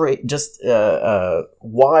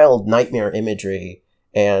 wild nightmare imagery.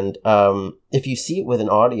 And if you see it with an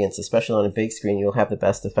audience, especially on a big screen, you'll have the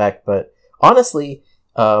best effect. But honestly,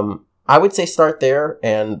 I would say start there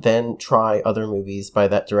and then try other movies by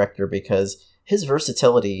that director, because his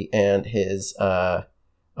versatility and his the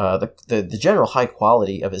general high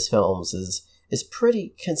quality of his films is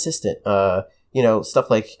pretty consistent. Stuff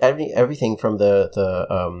like everything from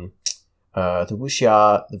the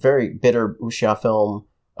wuxia, the very bitter wuxia film,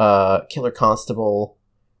 Killer Constable,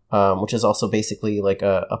 which is also basically like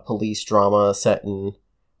a police drama set in,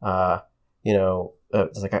 as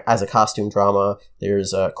a costume drama.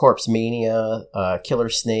 There's Corpse Mania, Killer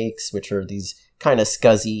Snakes, which are these kind of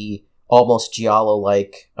scuzzy, almost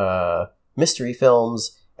giallo-like mystery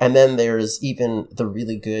films. And then there's even the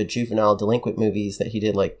really good juvenile delinquent movies that he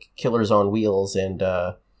did, like Killers on Wheels and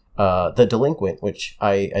The Delinquent, which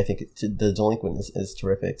I think The Delinquent is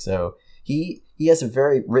terrific. So he has a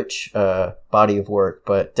very rich body of work,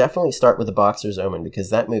 but definitely start with The Boxer's Omen, because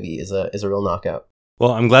that movie is a real knockout.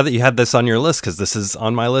 Well, I'm glad that you had this on your list, because this is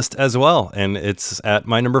on my list as well, and it's at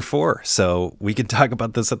my number 4. So we can talk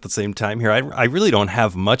about this at the same time here. I really don't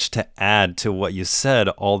have much to add to what you said,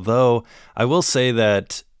 although I will say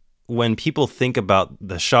that when people think about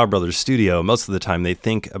the Shaw Brothers studio, most of the time they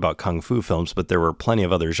think about kung fu films, but there were plenty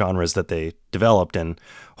of other genres that they developed, and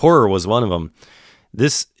horror was one of them.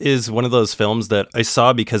 This is one of those films that I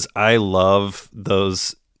saw because I love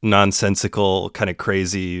those nonsensical, kind of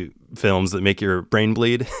crazy films that make your brain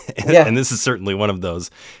bleed. And this is certainly one of those.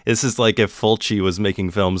 This is like if Fulci was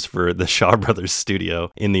making films for the Shaw Brothers studio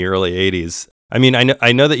in the early 80s. I mean,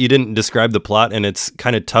 I know that you didn't describe the plot, and it's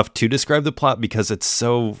kind of tough to describe the plot because it's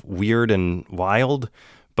so weird and wild,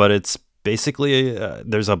 but it's basically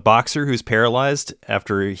there's a boxer who's paralyzed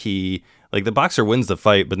after the boxer wins the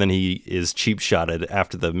fight, but then he is cheap-shotted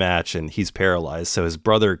after the match and he's paralyzed. So his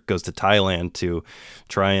brother goes to Thailand to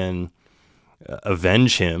try and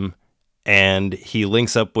avenge him, and he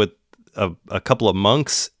links up with a couple of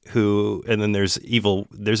monks and then there's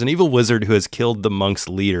an evil wizard who has killed the monk's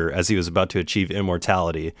leader as he was about to achieve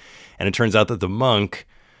immortality. And it turns out that the monk,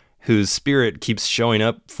 whose spirit keeps showing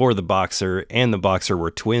up for the boxer and the boxer,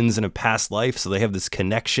 were twins in a past life. So they have this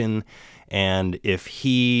connection. And if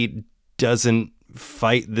he doesn't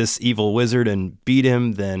fight this evil wizard and beat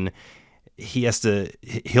him, then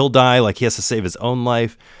he'll die. Like, he has to save his own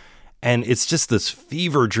life. And it's just this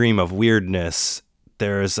fever dream of weirdness.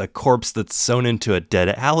 There's a corpse that's sewn into a dead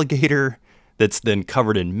alligator that's then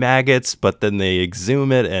covered in maggots, but then they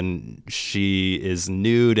exhume it and she is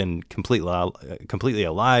nude and completely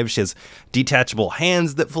alive. She has detachable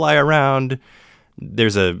hands that fly around.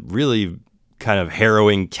 There's a really kind of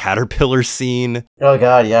harrowing caterpillar scene. Oh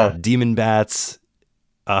God, yeah. Demon bats.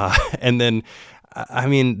 And then, I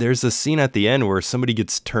mean, there's a scene at the end where somebody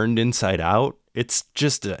gets turned inside out. It's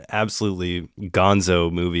just an absolutely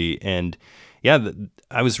gonzo movie. And yeah,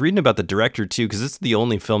 I was reading about the director too, because it's the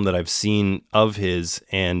only film that I've seen of his,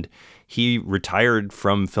 and he retired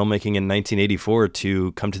from filmmaking in 1984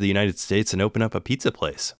 to come to the United States and open up a pizza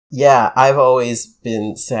place. Yeah, I've always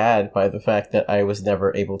been sad by the fact that I was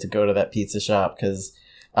never able to go to that pizza shop, because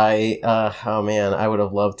I would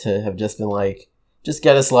have loved to have just been like, just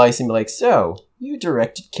get a slice and be like, so, you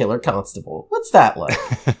directed Killer Constable. What's that like?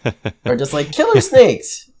 Or just like, Killer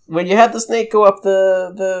Snakes. When you had the snake go up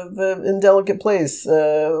the indelicate place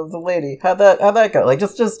of the lady, how'd that go? Like,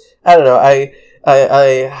 just I don't know. I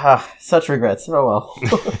such regrets. Oh well.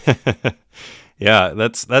 Yeah,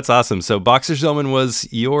 that's awesome. So Boxer's Omen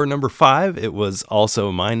was your number 5. It was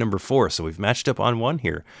also my number 4. So we've matched up on one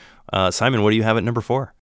here. Simon, what do you have at number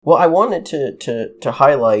 4? Well, I wanted to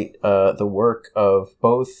highlight the work of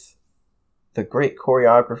both the great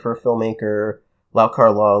choreographer, filmmaker, Lau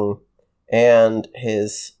Kar-leung, and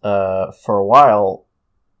his, for a while,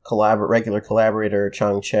 regular collaborator,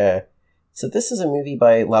 Chang Che. So this is a movie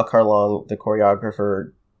by Lau Kar-leung, the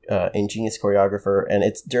choreographer, ingenious choreographer, and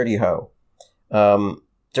it's Dirty Ho.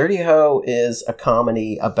 Dirty Ho is a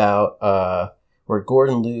comedy about where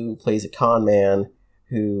Gordon Liu plays a con man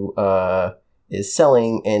who is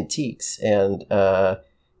selling antiques, and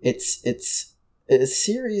it's a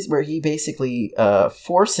series where he basically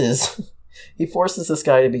forces this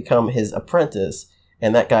guy to become his apprentice,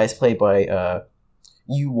 and that guy's played by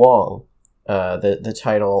Yu Wong, the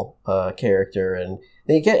title character, and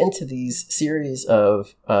they get into these series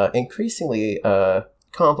of increasingly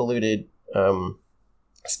convoluted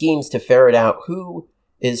schemes to ferret out who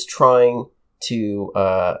is trying to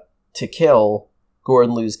kill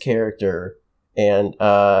Gordon Liu's character, and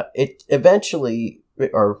it eventually,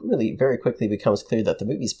 or really very quickly, becomes clear that the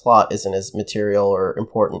movie's plot isn't as material or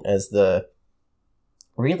important as the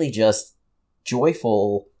really just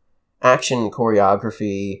joyful action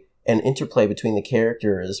choreography and interplay between the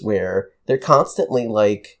characters, where they're constantly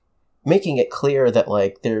like making it clear that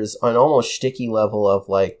like there's an almost shticky level of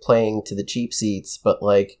like playing to the cheap seats, but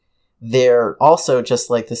like they're also just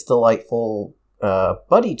like this delightful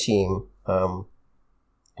buddy team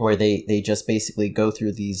where they just basically go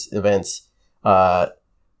through these events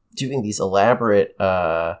doing these elaborate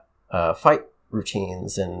fight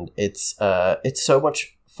routines, and it's so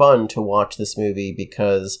much fun to watch this movie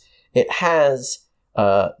because it has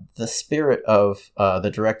the spirit of the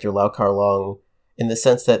director Lau Kar-leung, in the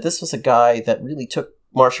sense that this was a guy that really took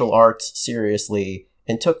martial arts seriously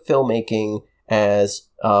and took filmmaking as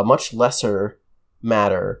a much lesser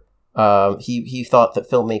matter. He thought that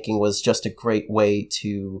filmmaking was just a great way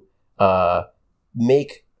to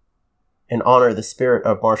make and honor the spirit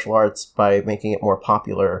of martial arts by making it more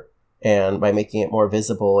popular and by making it more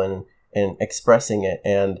visible and expressing it.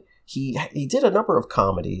 And he did a number of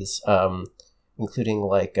comedies, including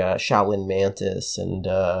like Shaolin Mantis and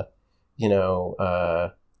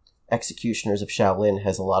Executioners of Shaolin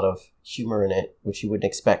has a lot of humor in it, which you wouldn't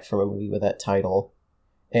expect from a movie with that title.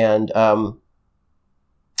 And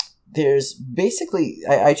there's basically,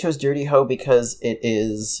 I chose Dirty Ho because it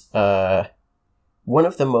is one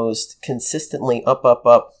of the most consistently up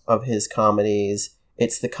of his comedies.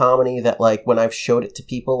 It's the comedy that, like, when I've showed it to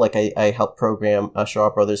people, like I helped program a Shaw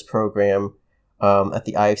Brothers program at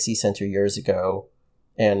the IFC Center years ago,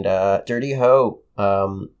 and Dirty Ho,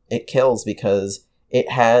 it kills because it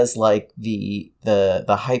has like the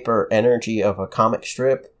hyper energy of a comic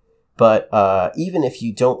strip, but even if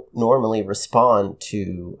you don't normally respond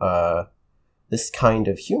to this kind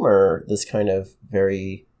of humor, this kind of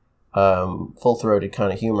very full-throated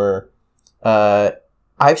kind of humor,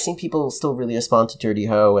 I've seen people still really respond to Dirty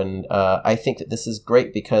Ho, and I think that this is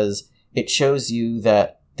great because it shows you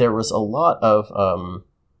that there was a lot of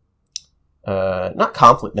not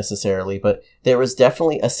conflict necessarily, but there was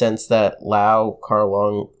definitely a sense that Lau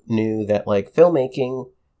Kar-leung knew that like filmmaking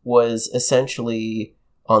was essentially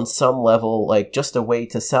on some level like just a way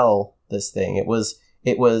to sell this thing. It was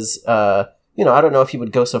I don't know if you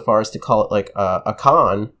would go so far as to call it like a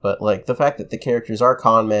con, but like the fact that the characters are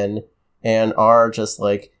con men and are just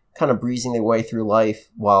like kind of breezing their way through life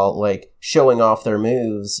while like showing off their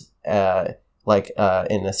moves, in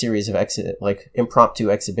a series of impromptu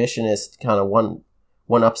exhibitionist kind of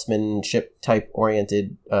one-upsmanship type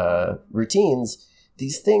oriented routines.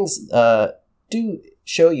 These things do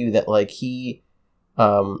show you that like he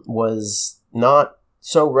was not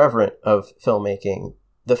so reverent of filmmaking.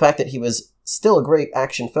 The fact that he was still a great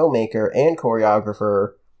action filmmaker and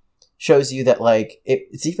choreographer shows you that like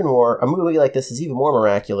it's even more, a movie like this is even more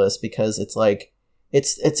miraculous because it's like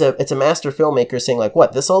it's a master filmmaker saying like,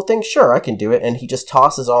 what, this whole thing? Sure, I can do it. And he just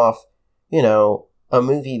tosses off, a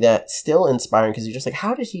movie that's still inspiring because you're just like,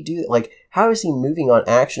 how did he do that? Like, how is he moving on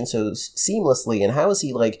action so seamlessly? And how is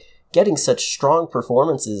he like getting such strong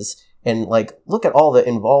performances? And like, look at all the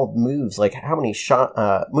involved moves, like how many shot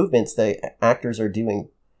movements the actors are doing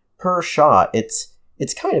per shot. It's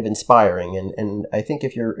kind of inspiring. And I think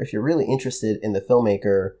if you're really interested in the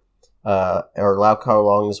filmmaker, or Lau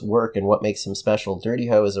Kar-leung's work and what makes him special, Dirty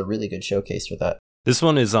Ho is a really good showcase for that. This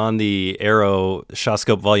one is on the Arrow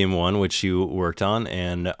Shawscope Volume 1, which you worked on,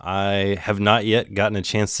 and I have not yet gotten a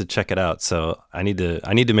chance to check it out, so I need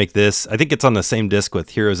to make this. I think it's on the same disc with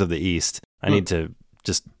Heroes of the East. I need to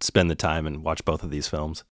just spend the time and watch both of these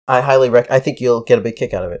films. I highly I think you'll get a big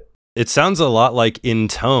kick out of it. It sounds a lot like in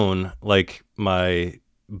tone, like my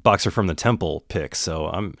Boxer from the Temple pick, so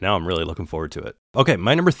I'm really looking forward to it. Okay,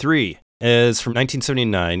 my number 3 is from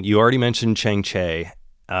 1979. You already mentioned Chang Che.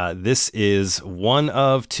 This is one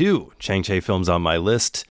of two Chang-Chi films on my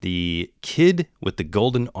list. The Kid with the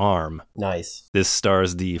Golden Arm. Nice. This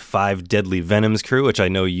stars the Five Deadly Venoms crew, which I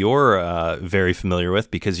know you're very familiar with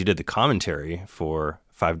because you did the commentary for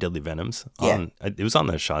Five Deadly Venoms. It was on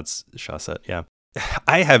the Shaw set, yeah.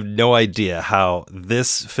 I have no idea how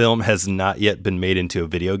this film has not yet been made into a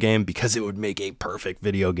video game because it would make a perfect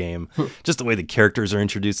video game. Just the way the characters are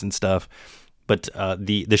introduced and stuff. But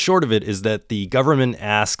the short of it is that the government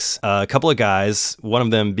asks a couple of guys, one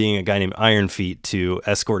of them being a guy named Iron Feet, to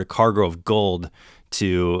escort a cargo of gold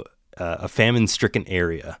to a famine-stricken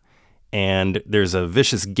area. And there's a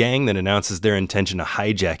vicious gang that announces their intention to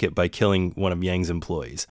hijack it by killing one of Yang's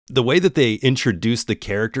employees. The way that they introduce the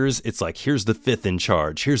characters, it's like, here's the fifth in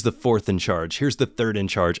charge, here's the fourth in charge, here's the third in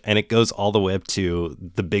charge, and it goes all the way up to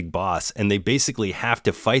the big boss, and they basically have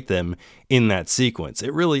to fight them in that sequence.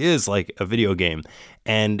 It really is like a video game.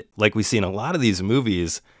 And like we see in a lot of these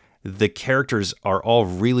movies, the characters are all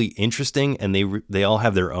really interesting, and they all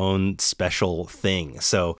have their own special thing.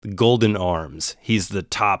 So Golden Arms, he's the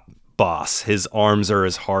top boss. His arms are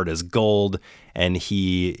as hard as gold, and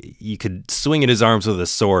you could swing at his arms with a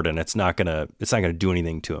sword and it's not gonna do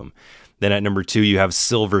anything to him. Then at number 2, you have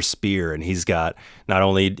Silver Spear, and he's got, not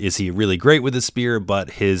only is he really great with his spear,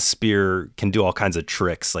 but his spear can do all kinds of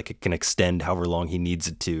tricks, like it can extend however long he needs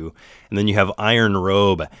it to. And then you have Iron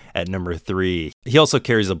Robe at number 3. He also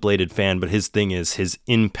carries a bladed fan, but his thing is his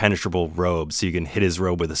impenetrable robe, so you can hit his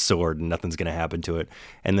robe with a sword and nothing's going to happen to it.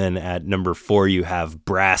 And then at number 4, you have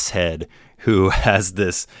Brass Head, who has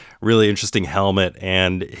this really interesting helmet,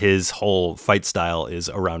 and his whole fight style is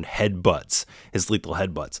around headbutts, his lethal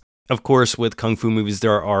headbutts. Of course, with Kung Fu movies,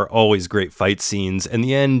 there are always great fight scenes, and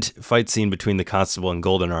the end fight scene between the Constable and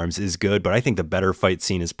Golden Arms is good, but I think the better fight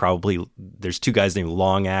scene is probably, there's two guys named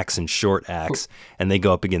Long Axe and Short Axe, and they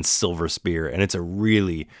go up against Silver Spear, and it's a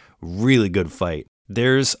really, really good fight.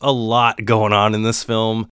 There's a lot going on in this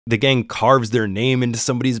film. The gang carves their name into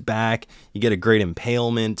somebody's back. You get a great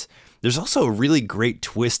impalement. There's also a really great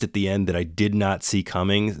twist at the end that I did not see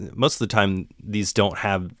coming. Most of the time, these don't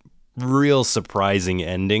have real surprising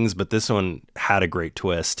endings, but this one had a great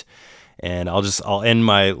twist. And I'll end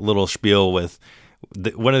my little spiel with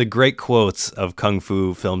one of the great quotes of Kung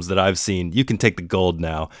Fu films that I've seen. You can take the gold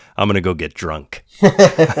now. I'm going to go get drunk.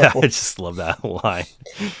 I just love that line.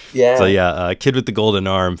 Yeah. So yeah, Kid with the Golden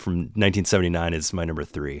Arm from 1979 is my number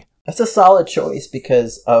 3. That's a solid choice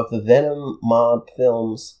because of the Venom mob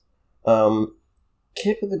films.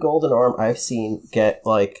 Kid with the Golden Arm I've seen get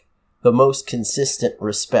like the most consistent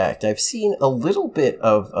respect. I've seen a little bit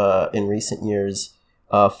of, in recent years,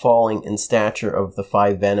 falling in stature of the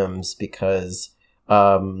Five Venoms because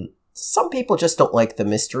some people just don't like the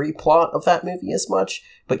mystery plot of that movie as much.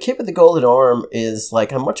 But Kid with the Golden Arm is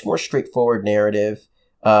like a much more straightforward narrative.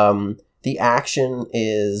 The action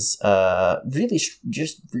is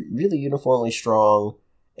really uniformly strong.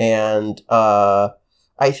 And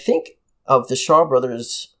I think of the Shaw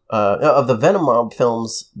Brothers... of the Venom mob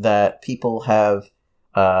films that people have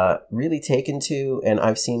really taken to, and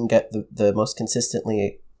I've seen get the most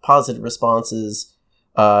consistently positive responses,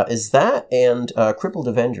 is that and Crippled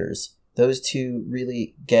Avengers. Those two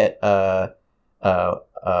really get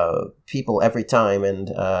people every time,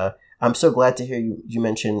 and I'm so glad to hear you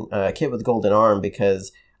mention Kid with the Golden Arm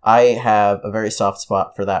because I have a very soft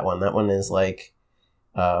spot for that one. That one is like...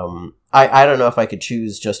 I don't know if I could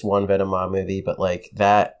choose just one Venom mob movie, but like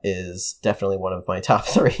that is definitely one of my top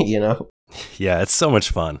 3, you know? Yeah, it's so much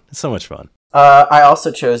fun. It's so much fun. I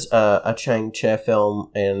also chose a Chang-Chi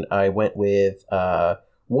film, and I went with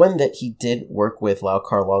one that he did work with Lau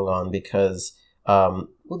Kar-Leung on because,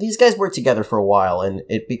 these guys worked together for a while, and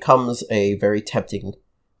it becomes a very tempting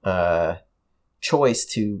choice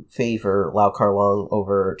to favor Lau Kar-Leung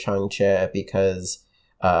over Chang-Chi because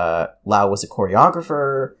Lau was a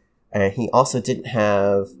choreographer, and he also didn't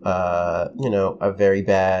have, a very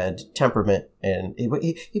bad temperament, and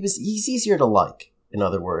he's easier to like, in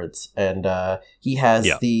other words, and he has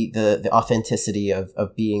the authenticity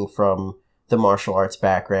of being from the martial arts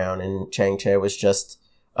background, and Chang-Chi was just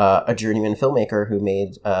a journeyman filmmaker who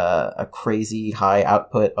made a crazy high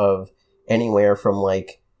output of anywhere from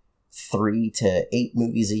like 3 to 8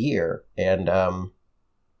 movies a year, and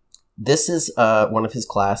this is one of his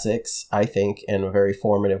classics, I think, and a very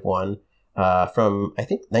formative one from, I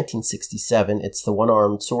think, 1967. It's The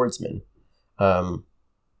One-Armed Swordsman,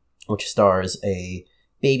 which stars a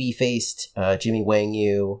baby-faced Jimmy Wang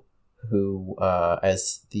Yu, who,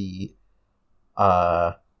 as the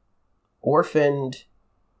orphaned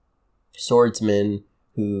swordsman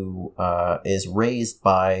who is raised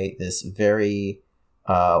by this very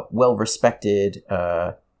well-respected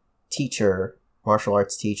teacher, martial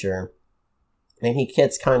arts teacher, and he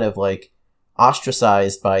gets kind of like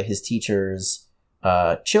ostracized by his teacher's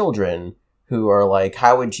children, who are like,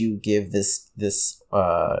 how would you give this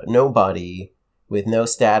nobody with no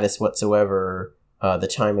status whatsoever the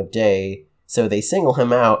time of day? So they single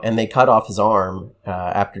him out and they cut off his arm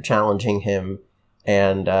after challenging him,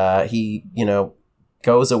 and he,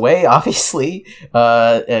 goes away, obviously,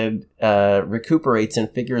 and recuperates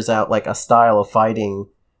and figures out like a style of fighting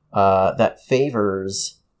that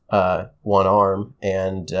favors one arm,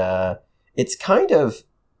 and it's kind of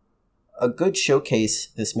a good showcase,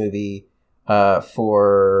 this movie,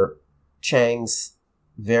 for Chang's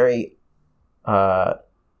very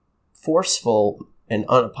forceful and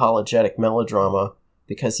unapologetic melodrama,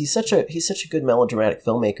 because he's such a good melodramatic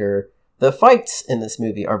filmmaker. The fights in this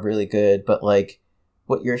movie are really good, but like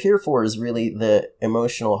what you're here for is really the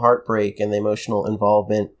emotional heartbreak and the emotional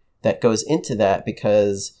involvement that goes into that,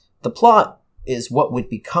 because the plot is what would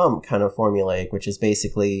become kind of formulaic, which is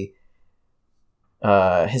basically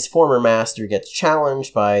his former master gets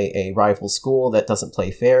challenged by a rival school that doesn't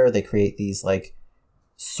play fair. They create these like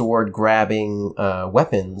sword grabbing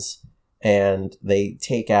weapons, and they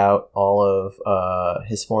take out all of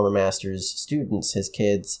his former master's students, his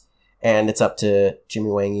kids, and it's up to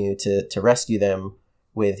Jimmy Wang Yu to rescue them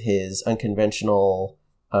with his unconventional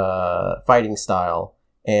fighting style.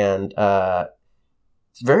 And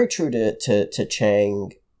very true to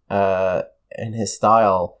Chang and his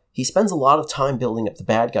style. He spends a lot of time building up the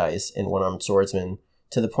bad guys in One-Armed Swordsman,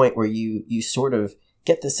 to the point where you sort of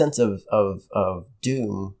get the sense of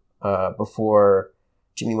doom before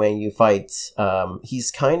Jimmy Wang Yu fights.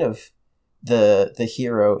 He's kind of the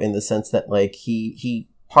hero in the sense that like he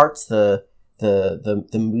parts the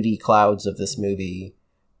moody clouds of this movie,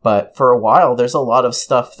 but for a while there's a lot of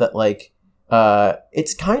stuff that like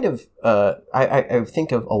it's kind of I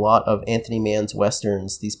think of a lot of Anthony Mann's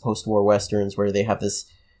westerns, these post-war westerns, where they have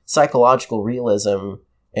this psychological realism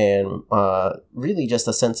and really just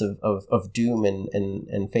a sense of doom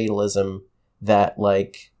and fatalism that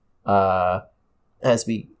like as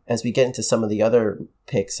we get into some of the other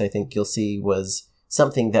picks, I think you'll see was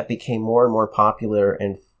something that became more and more popular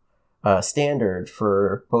and standard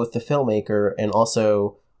for both the filmmaker and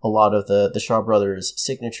also a lot of the Shaw Brothers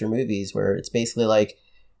signature movies, where it's basically like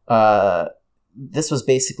this was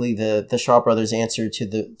basically the Shaw Brothers' answer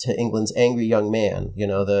to England's angry young man.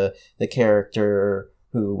 The character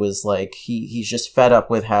who was like he's just fed up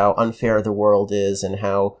with how unfair the world is and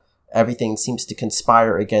how everything seems to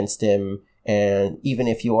conspire against him. And even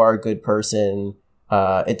if you are a good person,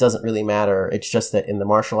 it doesn't really matter. It's just that in the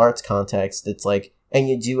martial arts context, it's like, and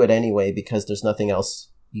you do it anyway because there's nothing else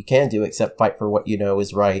you can do except fight for what you know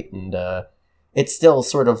is right. And it's still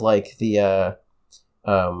sort of like the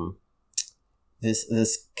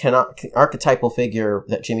this archetypal figure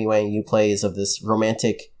that Jimmy Wang Yu plays of this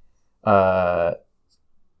romantic,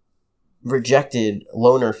 rejected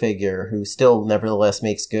loner figure who still nevertheless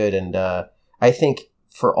makes good. And I think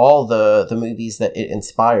for all the movies that it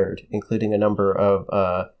inspired, including a number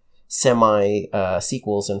of semi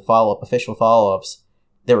sequels and official follow-ups,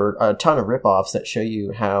 there were a ton of ripoffs that show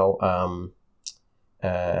you how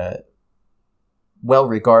well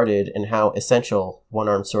regarded and how essential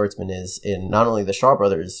One-Armed Swordsman is in not only the Shaw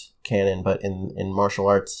Brothers canon, but in martial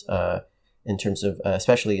arts, in terms of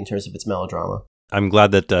especially in terms of its melodrama. I'm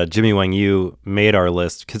glad that Jimmy Wang Yu made our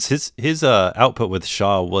list, because his output with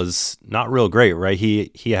Shaw was not real great, right?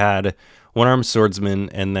 He had One-Armed Swordsman,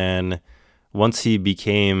 and then once he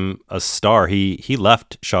became a star, he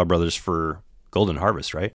left Shaw Brothers for Golden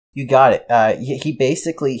Harvest, right? You got it.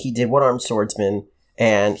 He did One-Armed Swordsman,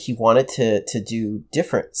 and he wanted to do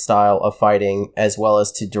different style of fighting as well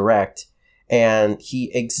as to direct, and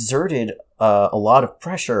he exerted a lot of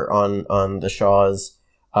pressure on the Shaws.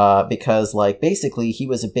 Because like basically he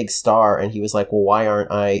was a big star and he was like, well, why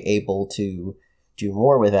aren't I able to do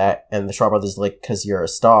more with that? And the Shaw Brothers like, because you're a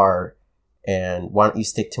star, and why don't you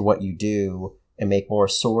stick to what you do and make more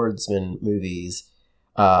swordsman movies?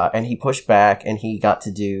 And he pushed back, and he got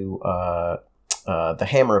to do The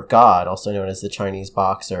Hammer of God, also known as The Chinese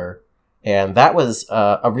Boxer, and that was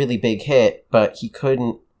a really big hit, but he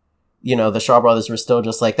couldn't, the Shaw Brothers were still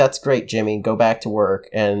just like, that's great, Jimmy, go back to work.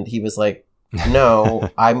 And he was like, no,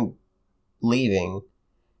 I'm leaving.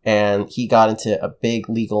 And he got into a big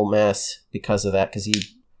legal mess because of that, because he,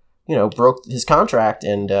 broke his contract,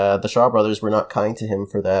 and the Shaw Brothers were not kind to him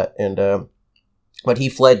for that. And but he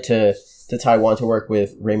fled to Taiwan to work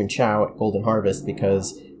with Raymond Chow at Golden Harvest,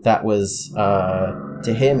 because that was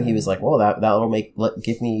to him, he was like, well, that'll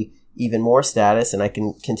give me even more status, and I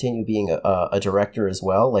can continue being a director as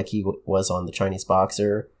well, like he was on The Chinese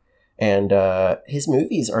Boxer. And his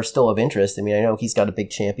movies are still of interest. I mean, I know he's got a big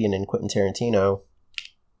champion in Quentin Tarantino.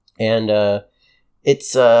 And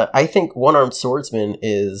it's I think One-Armed Swordsman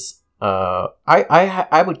is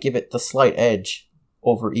I would give it the slight edge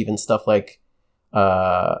over even stuff like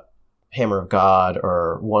Hammer of God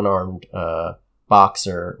or One-Armed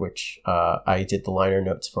Boxer, which I did the liner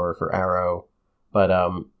notes for Arrow. But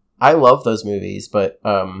I love those movies, but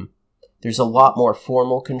there's a lot more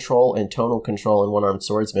formal control and tonal control in One-Armed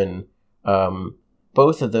Swordsman.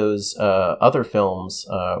 Both of those other films,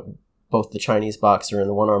 both The Chinese Boxer and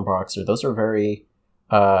The One-Armed Boxer, those are very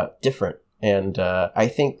different. And I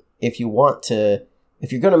think if you're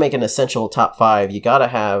going to make an essential top 5, you got to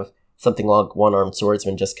have something like One-Armed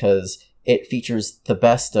Swordsman, just because it features the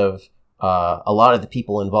best of a lot of the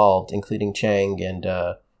people involved, including Chang and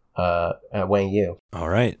Wang Yu. All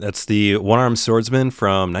right. That's the One-Armed Swordsman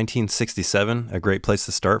from 1967. A great place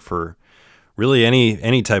to start for really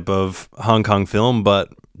any type of Hong Kong film, but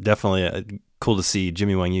definitely cool to see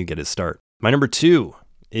Jimmy Wang Yu get his start. My number 2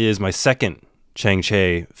 is my second Chang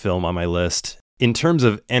Cheh film on my list. In terms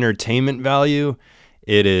of entertainment value,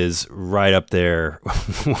 it is right up there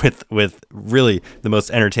with really the most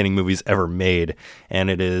entertaining movies ever made. And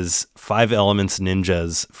it is Five Elements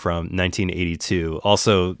Ninjas from 1982,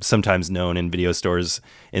 also sometimes known in video stores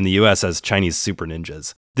in the US as Chinese Super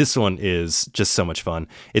Ninjas. This one is just so much fun.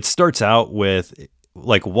 It starts out with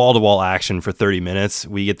like wall-to-wall action for 30 minutes.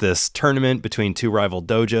 We get this tournament between two rival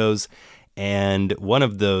dojos, and one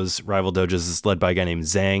of those rival dojos is led by a guy named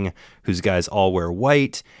Zhang, whose guys all wear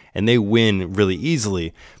white, and they win really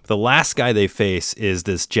easily. The last guy they face is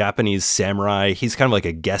this Japanese samurai. He's kind of like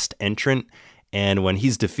a guest entrant, and when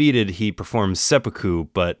he's defeated, he performs seppuku,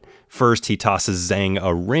 but first he tosses Zhang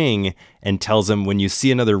a ring and tells him, when you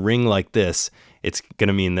see another ring like this, it's going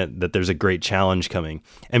to mean that there's a great challenge coming.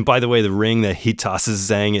 And by the way, the ring that he tosses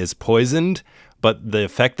Zhang is poisoned, but the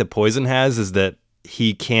effect that poison has is that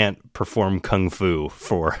he can't perform kung fu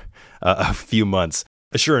for a few months.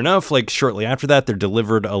 Sure enough, like shortly after that, they're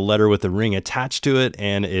delivered a letter with a ring attached to it,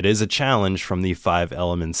 and it is a challenge from the Five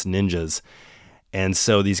Elements Ninjas. And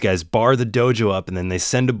so these guys bar the dojo up, and then they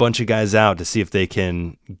send a bunch of guys out to see if they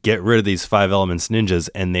can get rid of these Five Elements Ninjas,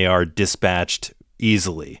 and they are dispatched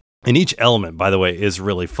easily. And each element, by the way, is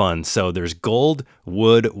really fun. So there's gold,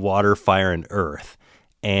 wood, water, fire, and earth.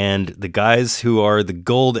 And the guys who are the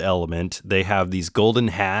gold element, they have these golden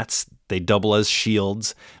hats. They double as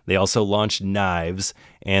shields. They also launch knives,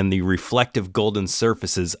 and the reflective golden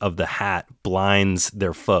surfaces of the hat blinds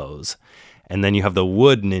their foes. And then you have the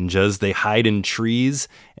wood ninjas. They hide in trees,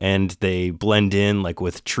 and they blend in like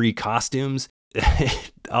with tree costumes.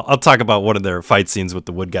 I'll talk about one of their fight scenes with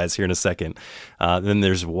the wood guys here in a second. Then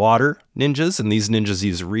there's water ninjas, and these ninjas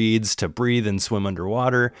use reeds to breathe and swim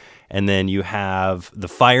underwater. And then you have the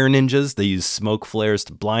fire ninjas. They use smoke flares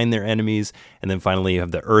to blind their enemies. And then finally you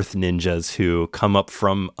have the earth ninjas, who come up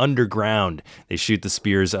from underground. They shoot the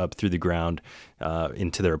spears up through the ground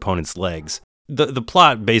into their opponent's legs. The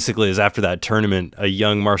plot basically is, after that tournament, a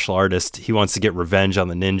young martial artist, he wants to get revenge on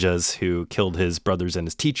the ninjas who killed his brothers and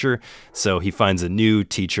his teacher. So he finds a new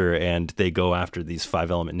teacher, and they go after these Five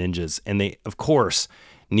Element Ninjas. And they, of course,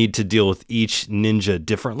 need to deal with each ninja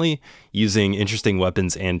differently, using interesting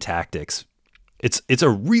weapons and tactics. It's a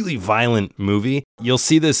really violent movie. You'll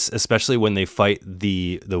see this especially when they fight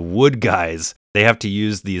the wood guys. They have to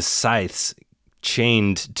use these scythes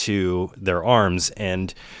chained to their arms,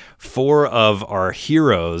 and 4 of our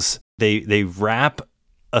heroes, they wrap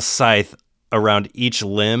a scythe around each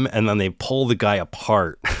limb, and then they pull the guy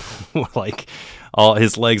apart. Like all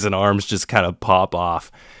his legs and arms just kind of pop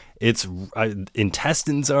off. It's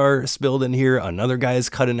intestines are spilled in here. Another guy is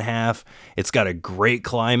cut in half. It's got a great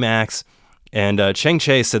climax. And Chang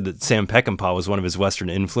Cheh said that Sam Peckinpah was one of his Western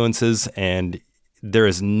influences, and there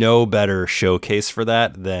is no better showcase for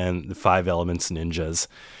that than the Five Elements Ninjas.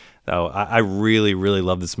 So I really, really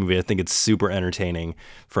love this movie. I think it's super entertaining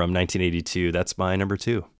from 1982. That's my number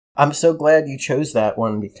 2. I'm so glad you chose that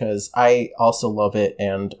one, because I also love it.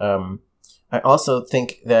 And I also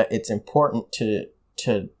think that it's important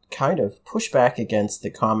to kind of push back against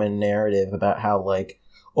the common narrative about how like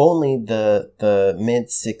only the mid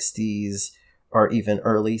 60s or even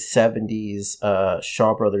early 70s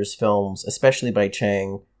Shaw Brothers films, especially by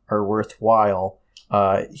Chang, are worthwhile.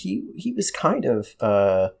 He was kind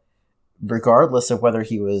of, regardless of whether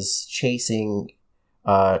he was chasing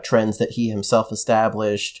trends that he himself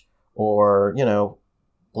established or, you know,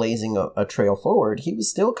 blazing a trail forward, he was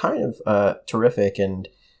still kind of terrific. And,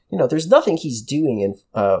 you know, there's nothing he's doing in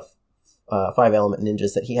Five Element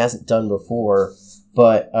Ninjas that he hasn't done before.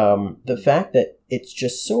 But the fact that it's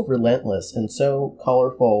just so relentless and so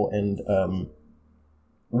colorful and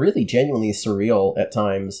really genuinely surreal at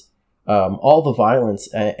times, all the violence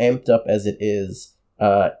amped up as it is,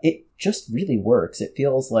 it just really works. It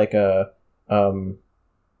feels like the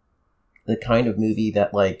kind of movie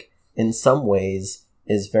that, like, in some ways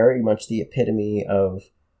is very much the epitome of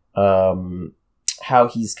how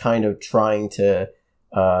he's kind of trying to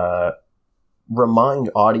remind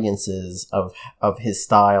audiences of his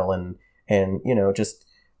style and you know, just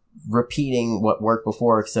repeating what worked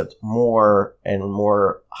before, except more and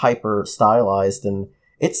more hyper stylized, and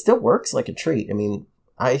it still works like a treat. I mean,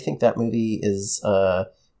 I think that movie is I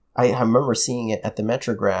remember seeing it at the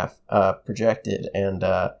Metrograph projected, and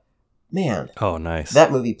man, oh nice,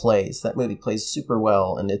 that movie plays super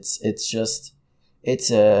well, and it's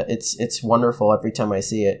wonderful every time I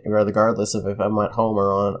see it, regardless of if I'm at home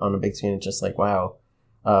or on a big screen. It's just like, wow,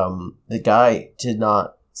 the guy did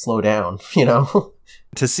not slow down, you know.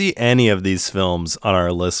 To see any of these films on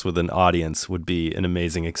our list with an audience would be an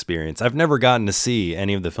amazing experience. I've never gotten to see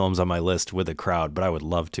any of the films on my list with a crowd, but I would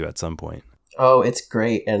love to at some point. Oh, it's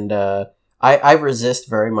great. And I resist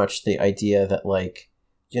very much the idea that, like,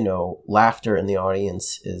 you know, laughter in the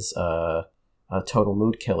audience is a total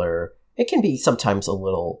mood killer. It can be sometimes a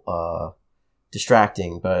little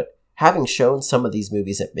distracting, but having shown some of these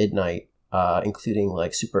movies at midnight, including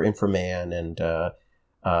like Super Inframan and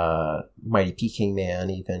Mighty Peking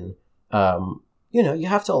Man even, you know, you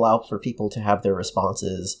have to allow for people to have their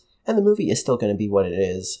responses, and the movie is still going to be what it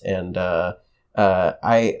is. And I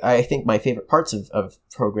think my favorite parts of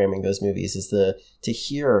programming those movies is to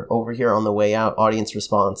hear over here on the way out audience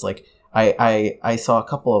response. Like I saw a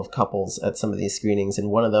couple of couples at some of these screenings,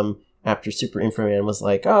 and one of them after Super Inframan was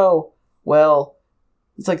like, "Oh, well,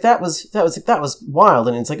 it's like that was wild,"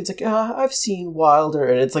 and it's like I've seen wilder,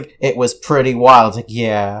 and it's like it was pretty wild. It's like,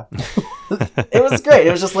 yeah, it was great.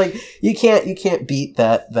 It was just like you can't beat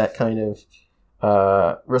that kind of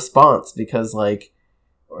response, because like,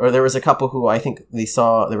 or there was a couple who I think they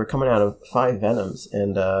were coming out of Five Venoms,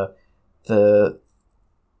 and the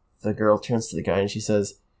girl turns to the guy and she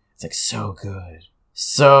says, "It's like so good,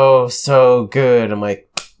 so good." I'm like,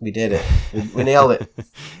 we did it, we nailed it.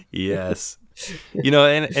 Yes. You know,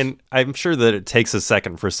 and I'm sure that it takes a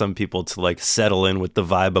second for some people to like settle in with the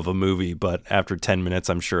vibe of a movie, but after 10 minutes,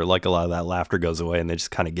 I'm sure like a lot of that laughter goes away, and they just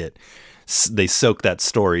kind of they soak that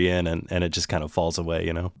story in, and it just kind of falls away,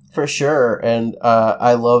 you know? For sure. And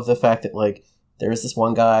I love the fact that, like, there's this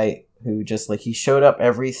one guy who just, like, he showed up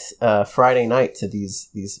every Friday night to these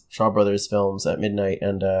Shaw Brothers films at midnight,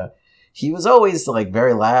 and he was always, like,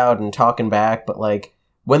 very loud and talking back, but, like,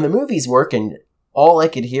 when the movie's working, all I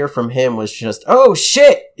could hear from him was just, "Oh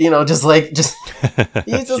shit," you know, he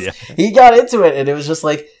got into it, and it was just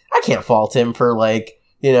like, I can't fault him for, like,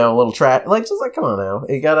 you know, a little trash, like, just like, come on now,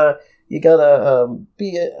 you gotta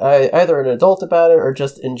be either an adult about it or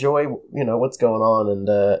just enjoy, you know, what's going on. And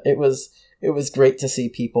it was great to see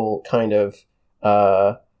people kind of,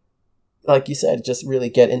 like you said, just really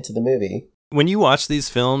get into the movie. When you watch these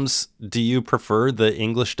films, do you prefer the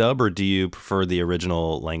English dub or do you prefer the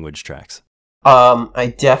original language tracks?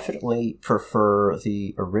 I definitely prefer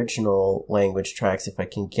the original language tracks if I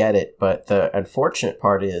can get it, but the unfortunate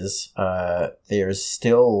part is there's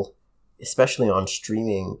still, especially on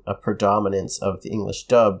streaming, a predominance of the English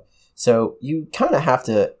dub. So you kind of have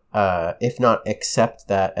to, if not accept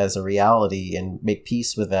that as a reality and make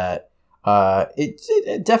peace with that.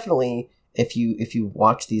 It definitely, if you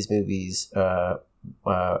watch these movies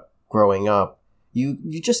growing up,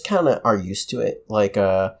 you just kind of are used to it. Like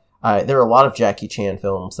there are a lot of Jackie Chan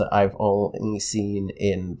films that I've only seen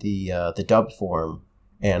in the dubbed form,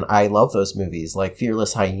 and I love those movies, like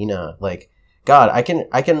Fearless Hyena. Like, God, I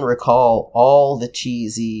can recall all the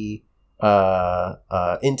cheesy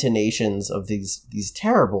intonations of these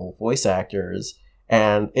terrible voice actors,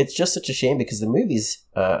 and it's just such a shame because the movie's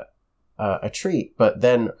a treat, but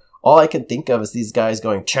then all I can think of is these guys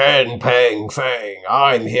going, "Chen Peng Feng,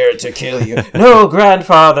 I'm here to kill you." "No,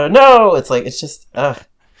 grandfather, no!" It's like, it's just,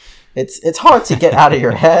 it's hard to get out of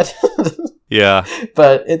your head. Yeah.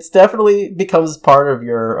 But it's definitely becomes part of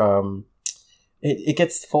your, it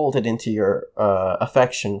gets folded into your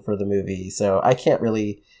affection for the movie, so I can't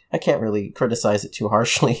really criticize it too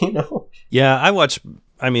harshly, you know? Yeah, I watch,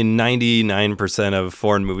 99% of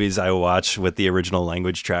foreign movies I watch with the original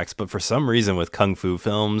language tracks, but for some reason with Kung Fu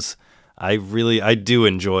films, I do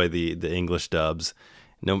enjoy the English dubs.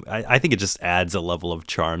 No, I think it just adds a level of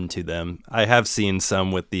charm to them. I have seen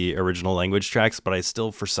some with the original language tracks, but I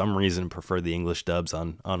still, for some reason, prefer the English dubs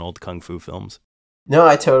on old Kung Fu films. No,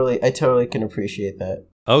 I totally can appreciate that.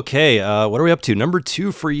 Okay, what are we up to? Number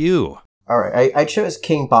 2 for you. All right, I chose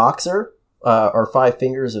King Boxer, or Five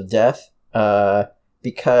Fingers of Death,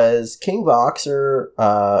 because King Boxer,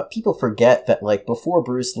 people forget that, like, before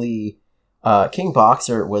Bruce Lee, King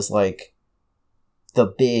Boxer was, like, the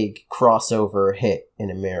big crossover hit in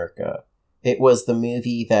America. It was the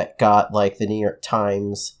movie that got, like, the New York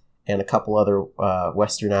Times and a couple other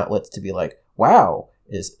Western outlets to be like, wow,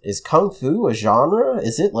 is Kung Fu a genre?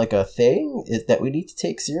 Is it, like, a thing that we need to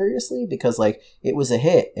take seriously? Because, like, it was a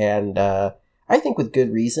hit, and I think with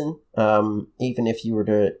good reason. Even if you were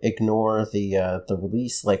to ignore the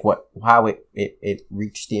release, like how it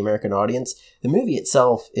reached the American audience, the movie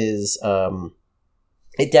itself is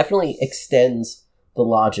it definitely extends the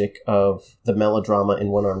logic of the melodrama in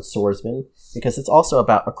One-Armed Swordsman, because it's also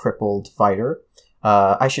about a crippled fighter.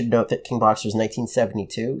 I should note that King Boxer is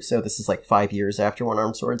 1972, so this is like 5 years after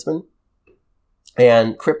One-Armed Swordsman.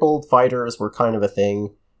 And crippled fighters were kind of a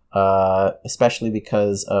thing, especially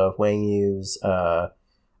because of Wang Yu's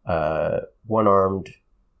one-armed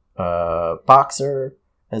boxer,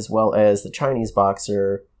 as well as the Chinese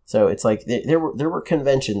boxer. So it's like there were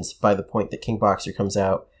conventions by the point that King Boxer comes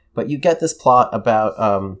out. But you get this plot about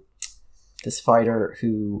this fighter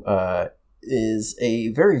who is a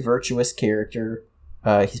very virtuous character.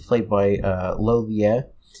 He's played by Lo Lie,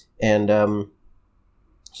 and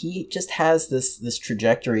he just has this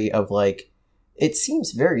trajectory of, like, it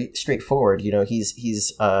seems very straightforward. You know,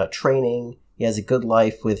 he's training. He has a good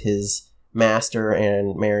life with his master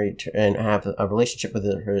and married and have a relationship with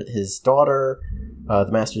his daughter,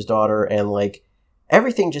 the master's daughter, and, like,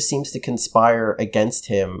 everything just seems to conspire against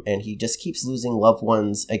him, and he just keeps losing loved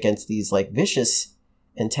ones against these, like, vicious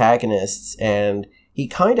antagonists, and he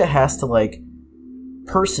kind of has to, like,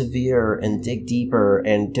 persevere and dig deeper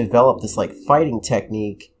and develop this, like, fighting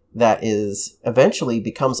technique that is eventually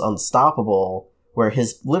becomes unstoppable, where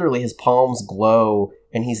his palms glow,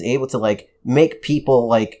 and he's able to, like, make people,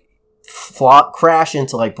 like, crash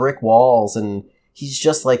into, like, brick walls, and he's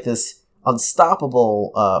just, like, this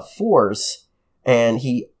unstoppable force. And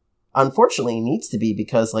he unfortunately needs to be,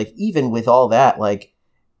 because, like, even with all that, like,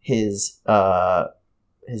 his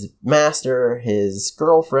master, his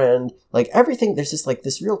girlfriend, like, everything, there's just, like,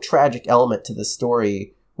 this real tragic element to the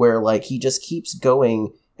story where, like, he just keeps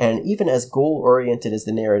going. And even as goal-oriented as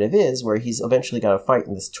the narrative is, where he's eventually got to fight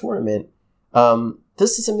in this tournament,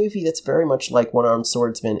 this is a movie that's very much like One-Armed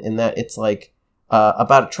Swordsman in that it's, like,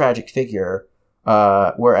 about a tragic figure.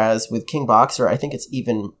 Whereas with King Boxer, I think it's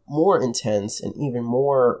even more intense and even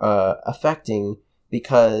more affecting,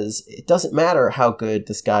 because it doesn't matter how good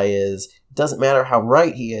this guy is. It doesn't matter how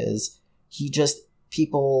right he is. It just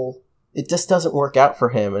doesn't work out for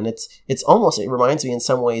him. And it reminds me in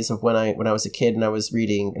some ways of when I was a kid and I was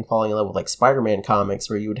reading and falling in love with, like, Spider-Man comics,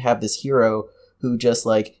 where you would have this hero who just,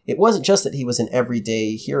 like, it wasn't just that he was an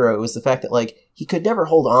everyday hero, it was the fact that, like, he could never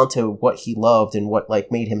hold on to what he loved and what,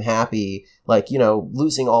 like, made him happy, like, you know,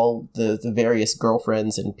 losing all the various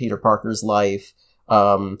girlfriends in Peter Parker's life,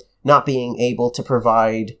 not being able to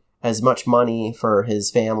provide as much money for his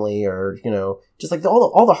family, or, you know, just, like,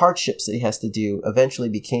 all the hardships that he has to do eventually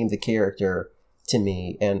became the character to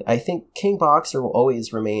me. And I think King Boxer will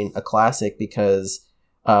always remain a classic, because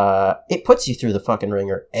it puts you through the fucking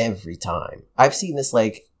ringer every time. I've seen this,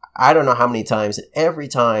 like, I don't know how many times, and every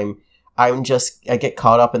time I get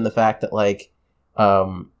caught up in the fact that, like,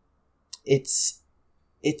 it's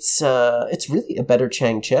really a better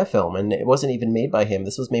Chang Che film, and it wasn't even made by him.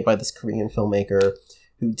 This was made by this Korean filmmaker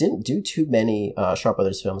who didn't do too many Shaw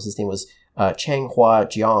Brothers films. His name was Chang Hua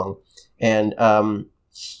Jiang, and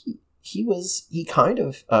he kind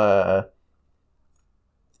of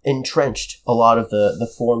entrenched a lot of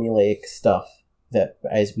the formulaic stuff that,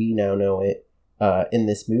 as we now know it, in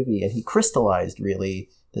this movie, and he crystallized really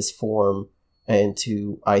this form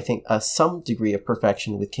into, I think, some degree of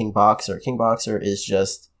perfection with King Boxer. King Boxer is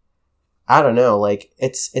just, I don't know, like,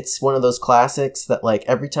 it's one of those classics that, like,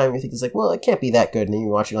 every time you think it's like, well, it can't be that good, and then you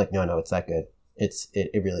watch it, you're like, no, it's that good.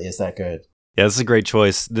 It really is that good. Yeah, this is a great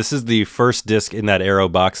choice. This is the first disc in that Arrow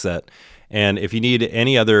box set. And if you need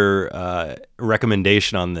any other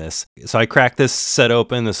recommendation on this, so I cracked this set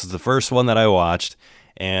open. This is the first one that I watched,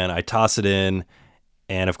 and I toss it in.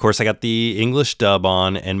 And of course, I got the English dub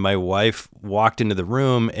on, and my wife walked into the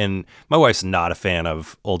room, and my wife's not a fan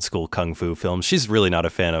of old school kung fu films. She's really not a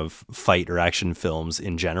fan of fight or action films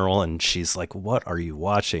in general. And she's like, "What are you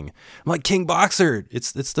watching?" I'm like, "King Boxer.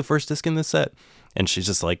 It's the first disc in the set." And she's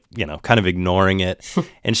just, like, you know, kind of ignoring it.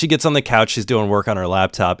 And she gets on the couch, she's doing work on her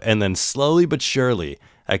laptop, and then slowly but surely,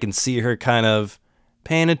 I can see her kind of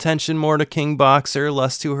paying attention more to King Boxer,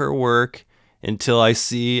 less to her work. until I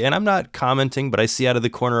see, and I'm not commenting, but I see out of the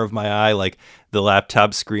corner of my eye, like the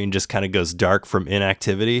laptop screen just kind of goes dark from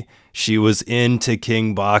inactivity. She was into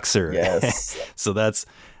King Boxer. Yes. So that's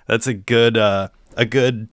a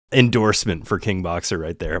good endorsement for King Boxer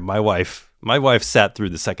right there. My wife sat through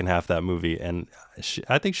the second half of that movie, and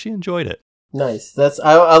I think she enjoyed it. Nice.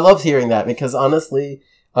 I love hearing that, because honestly,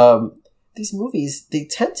 these movies, they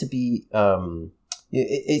tend to be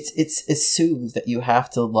it's assumed that you have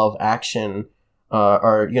to love action,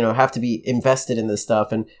 or have to be invested in this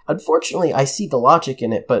stuff, and unfortunately I see the logic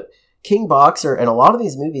in it, but King Boxer and a lot of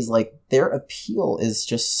these movies, like, their appeal is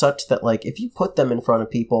just such that, like, if you put them in front of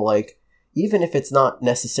people, like, even if it's not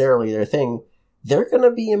necessarily their thing, they're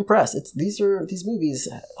gonna be impressed. These movies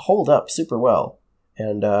hold up super well,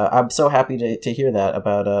 and I'm so happy to hear that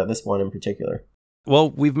about this one in particular.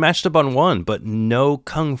 Well, we've matched up on one, but no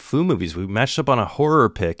kung fu movies. We've matched up on a horror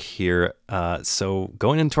pick here. So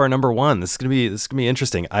going into our number one, this is gonna be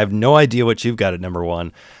interesting. I have no idea what you've got at number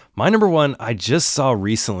one. My number one, I just saw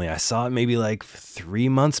recently. I saw it maybe like 3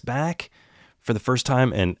 months back for the first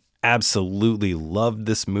time, and absolutely loved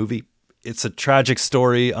this movie. It's a tragic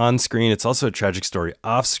story on screen. It's also a tragic story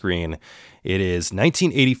off screen. It is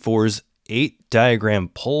 1984's 8-Diagram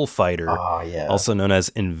Pole Fighter, also known as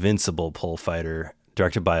Invincible Pole Fighter,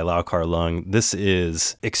 directed by Lau Kar-leung. This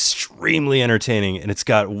is extremely entertaining, and it's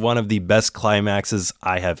got one of the best climaxes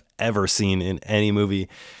I have ever seen in any movie.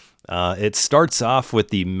 It starts off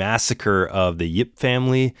with the massacre of the Yip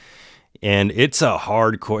family, and it's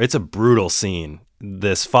a brutal scene.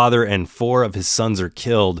 This father and 4 of his sons are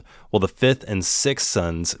killed, while the 5th and 6th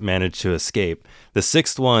sons manage to escape. The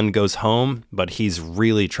 6th one goes home, but he's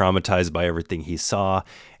really traumatized by everything he saw.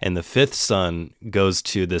 And the 5th son goes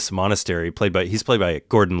to this monastery, he's played by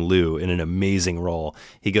Gordon Liu in an amazing role.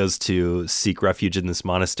 He goes to seek refuge in this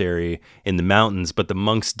monastery in the mountains, but the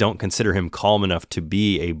monks don't consider him calm enough to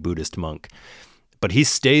be a Buddhist monk. But he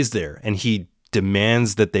stays there, and he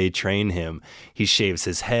demands that they train him. He shaves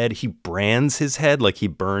his head. He brands his head, like he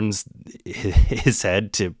burns his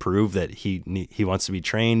head to prove that he wants to be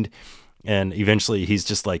trained. And eventually he's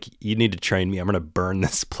just like, you need to train me. I'm going to burn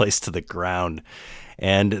this place to the ground.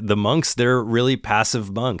 And the monks, they're really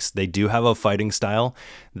passive monks. They do have a fighting style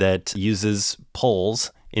that uses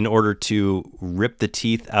poles in order to rip the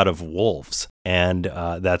teeth out of wolves. And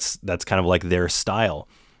that's kind of like their style.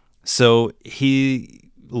 So he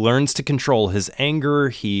learns to control his anger.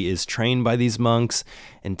 He is trained by these monks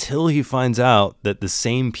until he finds out that the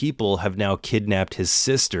same people have now kidnapped his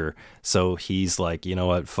sister. So he's like, you know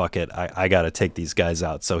what, fuck it. I got to take these guys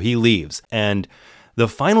out. So he leaves. And the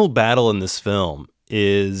final battle in this film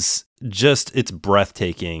is it's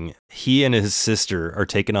breathtaking. He and his sister are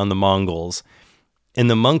taking on the Mongols, and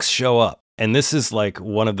the monks show up. And this is like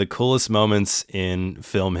one of the coolest moments in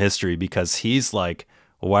film history, because he's like,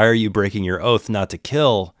 why are you breaking your oath not to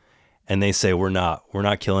kill? And they say, we're not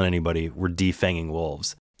killing anybody. We're defanging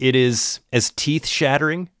wolves. It is as teeth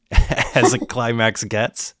shattering as a climax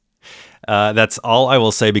gets. That's all I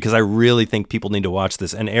will say, because I really think people need to watch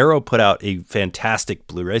this. And Arrow put out a fantastic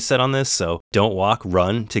Blu-ray set on this, so don't walk,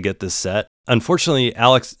 run to get this set. Unfortunately,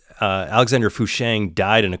 Alexander Fushang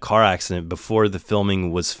died in a car accident before the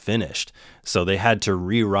filming was finished. So they had to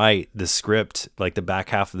rewrite the script, like the back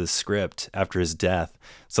half of the script, after his death.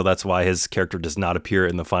 So that's why his character does not appear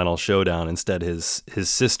in the final showdown. Instead, his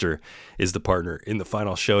sister is the partner in the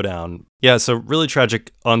final showdown. Yeah, so really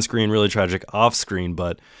tragic on screen, really tragic off screen,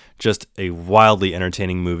 but just a wildly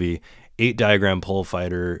entertaining movie. 8-Diagram Pole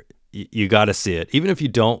Fighter. You got to see it. Even if you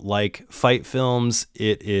don't like fight films,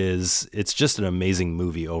 it's just an amazing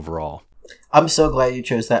movie overall. I'm so glad you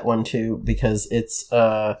chose that one too, because it's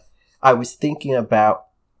I was thinking about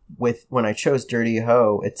when I chose Dirty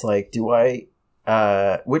Ho, it's like, do I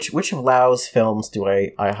which of Lau's films do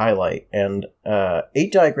I highlight? And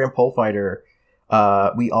 8-Diagram Pole Fighter,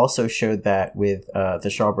 we also showed that with the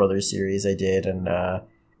Shaw Brothers series I did, and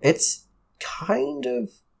it's kind of,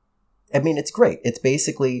 I mean, it's great. It's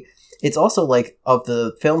basically, it's also like, of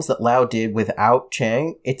the films that Lau did without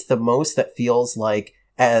Chang, it's the most that feels like,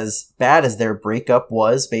 as bad as their breakup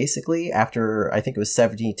was, basically, after, I think it was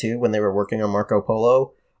 72, when they were working on Marco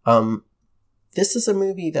Polo, this is a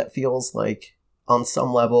movie that feels like, on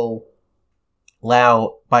some level,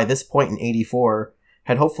 Lau, by this point in 84,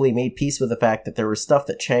 had hopefully made peace with the fact that there was stuff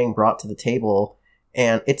that Chang brought to the table,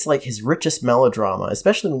 and it's like his richest melodrama,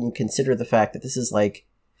 especially when you consider the fact that this is like,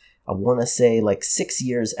 I want to say like 6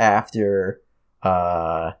 years after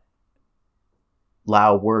Lau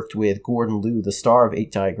worked with Gordon Liu, the star of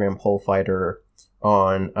 8-Diagram Pole Fighter,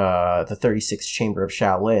 on the 36th Chamber of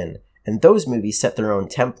Shaolin. And those movies set their own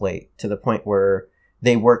template to the point where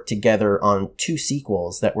they worked together on 2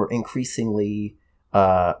 sequels that were increasingly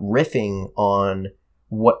riffing on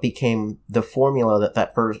what became the formula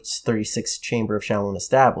that first 36 Chamber of Shaolin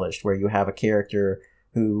established, where you have a character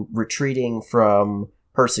who, retreating from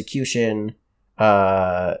persecution,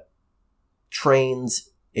 trains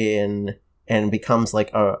in and becomes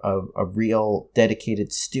like a real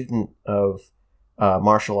dedicated student of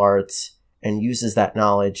martial arts and uses that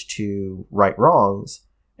knowledge to right wrongs.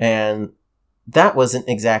 And that wasn't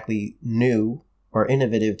exactly new or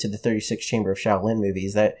innovative to the 36 Chamber of Shaolin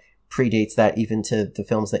movies. That predates that even to the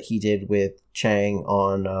films that he did with Chang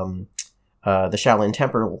on the Shaolin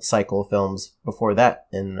Temple cycle of films before that.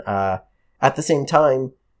 And at the same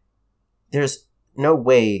time, there's no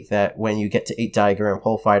way that when you get to 8 Diagram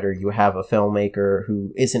Pole Fighter, you have a filmmaker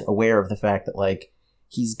who isn't aware of the fact that, like,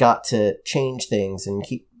 he's got to change things and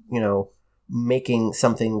keep, making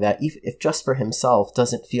something that, if just for himself,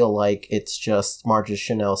 doesn't feel like it's just Marge's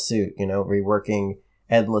Chanel suit, reworking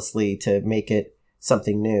endlessly to make it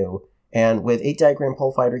something new. And with 8 Diagram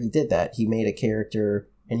Pole Fighter, he did that. He made a character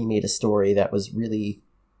and he made a story that was really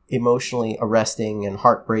emotionally arresting and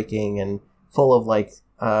heartbreaking and full of, like,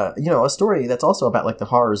 a story that's also about, like, the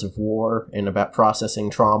horrors of war and about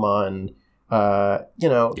processing trauma and,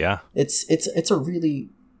 Yeah. It's a really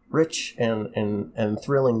rich and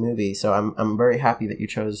thrilling movie. So I'm very happy that you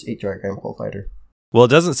chose 8 Diagram Pole Fighter. Well, it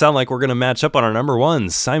doesn't sound like we're going to match up on our number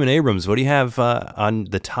ones. Simon Abrams, what do you have on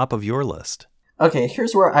the top of your list? Okay,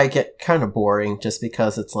 here's where I get kind of boring, just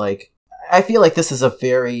because it's like, I feel like this is a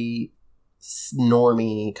very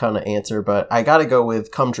normie kind of answer, but I gotta go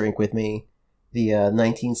with Come Drink With Me, the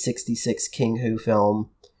 1966 King Hu film,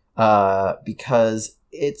 because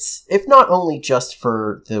it's, if not only just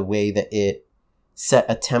for the way that it set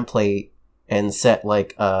a template and set,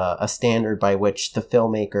 like, a standard by which the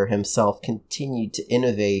filmmaker himself continued to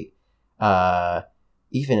innovate,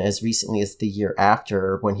 even as recently as the year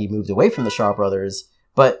after when he moved away from the Shaw Brothers,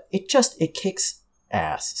 but it kicks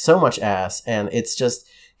ass, so much ass, and it's just,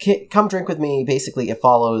 Come Drink With Me, basically it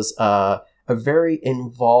follows a very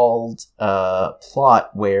involved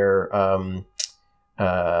plot where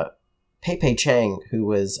Pei Chang, who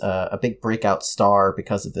was a big breakout star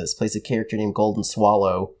because of this, plays a character named Golden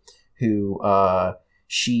Swallow, who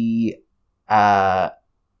she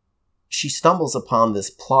stumbles upon this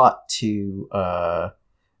plot to, I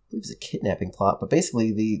believe it's a kidnapping plot, but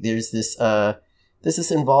basically there's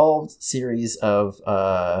this involved series of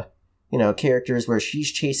characters where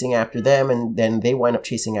she's chasing after them, and then they wind up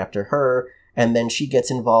chasing after her, and then she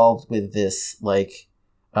gets involved with this, like,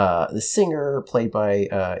 the singer played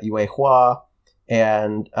by Yue Hua,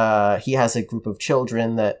 and he has a group of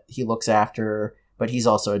children that he looks after, but he's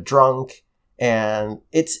also a drunk, and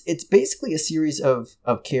it's basically a series of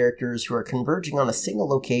characters who are converging on a single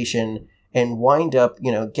location and wind up,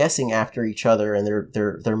 guessing after each other and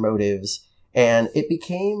their motives, and it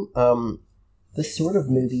became the sort of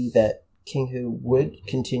movie that King Hu would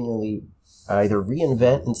continually either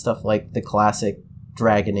reinvent in stuff like the classic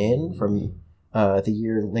Dragon Inn from the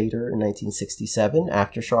year later in 1967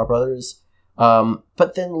 after Shaw Brothers.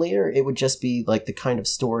 But then later it would just be like the kind of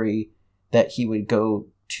story that he would go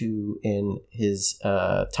to in his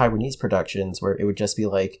Taiwanese productions, where it would just be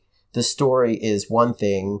like, the story is one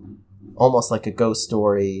thing, almost like a ghost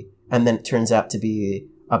story, and then it turns out to be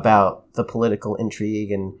about the political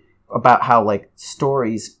intrigue and about how, like,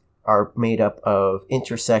 stories are made up of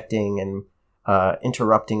intersecting and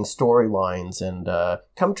interrupting storylines. And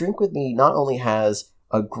Come Drink With Me not only has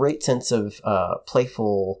a great sense of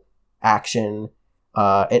playful action,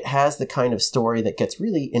 it has the kind of story that gets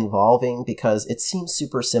really involving because it seems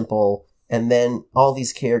super simple, and then all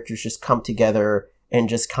these characters just come together and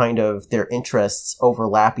just kind of their interests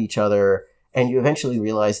overlap each other, and you eventually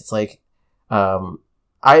realize it's like,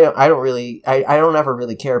 I don't ever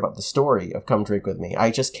really care about the story of Come Drink With Me.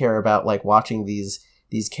 I just care about, like, watching these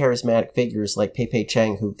charismatic figures like Pei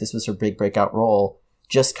Chang, who this was her big breakout role,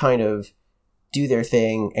 just kind of do their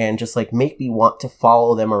thing and just, like, make me want to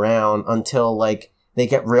follow them around until, like, they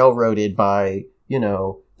get railroaded by,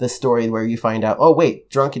 the story where you find out, oh wait,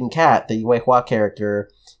 Drunken Cat, the Yue Hua character,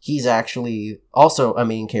 he's actually also a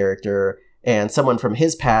main character, and someone from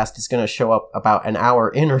his past is going to show up about an hour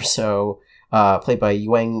in or so, played by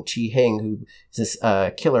Yuang Chi Hing, who is this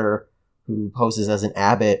killer who poses as an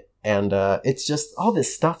abbot, and it's just all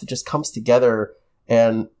this stuff that just comes together,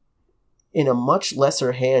 and in a much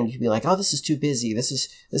lesser hand, you'd be like, oh, this is too busy, this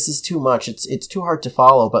is too much, it's too hard to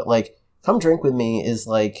follow, but, like, Come Drink With Me is,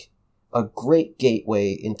 like, a great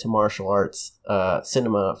gateway into martial arts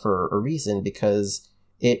cinema for a reason, because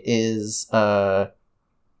it is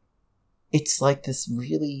it's like this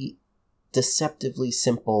really deceptively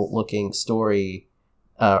simple looking story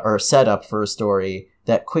or setup for a story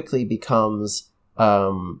that quickly becomes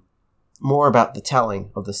more about the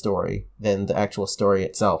telling of the story than the actual story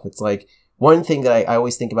itself. It's like one thing that I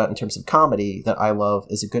always think about in terms of comedy that I love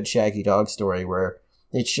is a good Shaggy Dog story where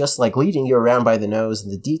it's just like leading you around by the nose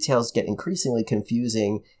and the details get increasingly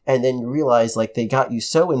confusing. And then you realize like they got you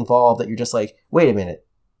so involved that you're just like, wait a minute.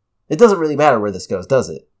 It doesn't really matter where this goes, does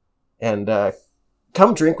it? And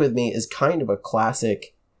Come Drink With Me is kind of a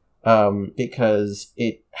classic because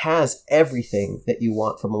it has everything that you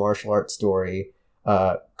want from a martial arts story.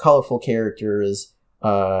 Colorful characters,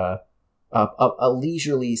 a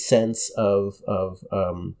leisurely sense of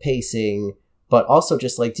pacing, but also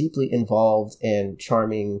just like deeply involved and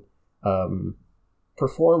charming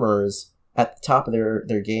performers at the top of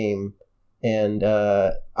their game. And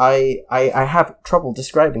I have trouble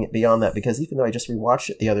describing it beyond that, because even though I just rewatched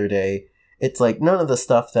it the other day, it's like none of the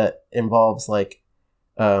stuff that involves like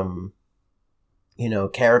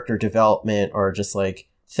character development or just like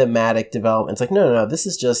thematic development. It's like no, this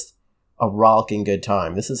is just a rollicking good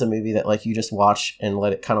time. This is a movie that like you just watch and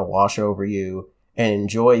let it kind of wash over you and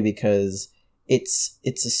enjoy, because it's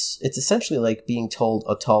essentially like being told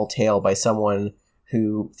a tall tale by someone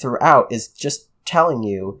who throughout is just telling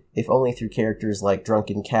you, if only through characters like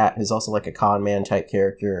Drunken Cat, who's also like a con man type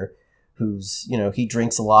character, who's, he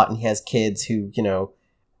drinks a lot and he has kids who,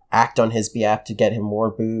 act on his behalf to get him more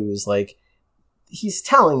booze. Like, he's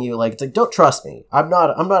telling you, like, it's like, don't trust me. I'm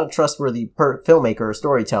not a trustworthy filmmaker or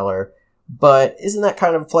storyteller, but isn't that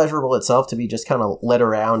kind of pleasurable itself to be just kind of led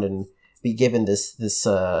around and be given this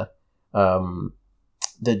the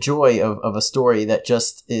joy of a story that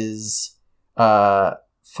just is,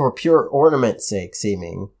 for pure ornament's sake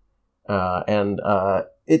seeming.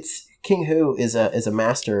 It's King Hu is a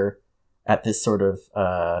master at this sort of,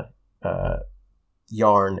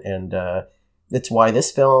 yarn. And, that's why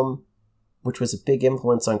this film, which was a big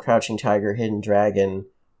influence on Crouching Tiger, Hidden Dragon,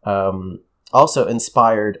 also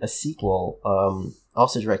inspired a sequel,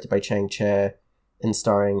 also directed by Chang Che and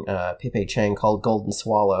starring, Pepe Chang, called Golden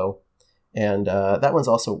Swallow. And, that one's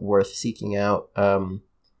also worth seeking out.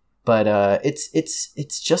 But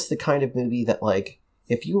it's just the kind of movie that, like,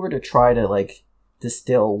 if you were to try to, like,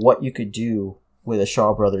 distill what you could do with a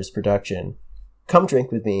Shaw Brothers production, Come Drink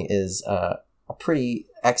With Me is a pretty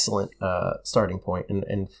excellent starting point,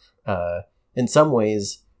 and in some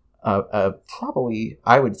ways, probably,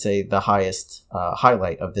 I would say, the highest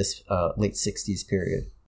highlight of this late 60s period.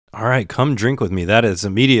 All right, Come Drink With Me. That is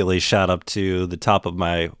immediately shot up to the top of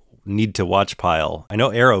my need to watch pile. I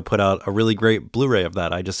know Arrow put out a really great Blu-ray of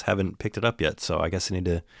that. I just haven't picked it up yet, so I guess I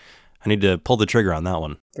need to pull the trigger on that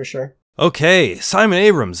one. For sure. Okay, Simon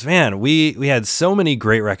Abrams, man, we had so many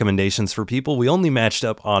great recommendations for people. We only matched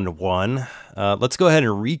up on one. Let's go ahead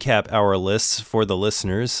and recap our lists for the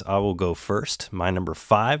listeners. I will go first. My number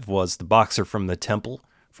 5 was The Boxer from the Temple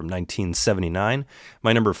from 1979.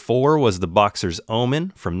 My number 4 was The Boxer's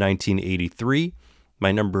Omen from 1983.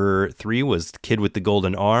 My number 3 was The Kid with the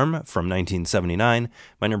Golden Arm from 1979.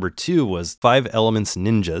 My number 2 was 5 Elements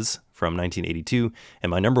Ninjas from 1982. And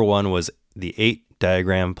my number 1 was The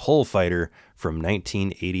 8-Diagram Pole Fighter from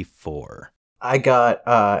 1984. I got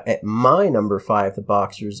at my number 5, The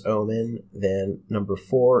Boxer's Omen. Then number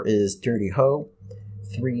 4 is Dirty Ho.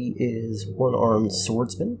 3 is One Armed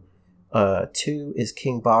Swordsman. 2 is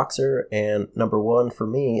King Boxer. And number 1 for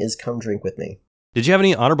me is Come Drink With Me. Did you have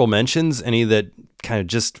any honorable mentions? Any that kind of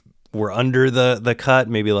just were under the cut?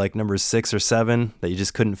 Maybe like numbers 6 or 7 that you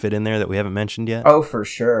just couldn't fit in there that we haven't mentioned yet? Oh, for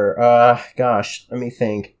sure. Gosh, let me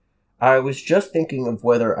think. I was just thinking of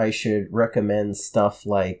whether I should recommend stuff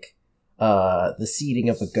like The Seeding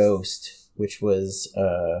of a Ghost, which was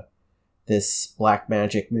this black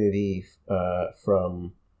magic movie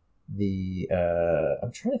from the...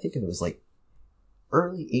 I'm trying to think if it was like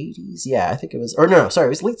early 80s? Yeah, I think it was... Or no, sorry, it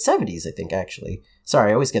was late 70s, I think, actually.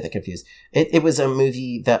 Sorry, I always get that confused. It was a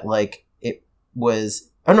movie that, like, it was...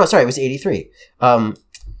 Oh, no, sorry, it was 83.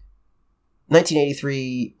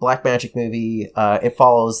 1983 black magic movie. It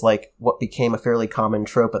follows, like, what became a fairly common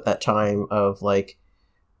trope at that time of, like,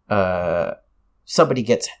 somebody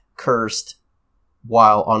gets cursed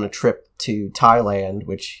while on a trip to Thailand,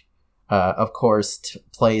 which, of course,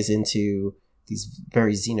 plays into these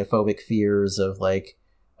very xenophobic fears of, like,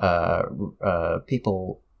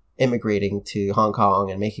 people immigrating to Hong Kong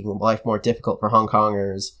and making life more difficult for Hong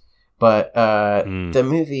Kongers. But the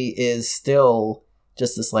movie is still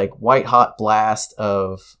just this, like, white hot blast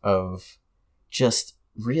of just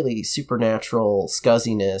really supernatural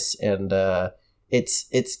scuzziness, and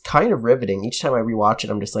it's kind of riveting. Each time I rewatch it,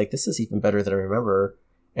 I'm just like, this is even better than I remember.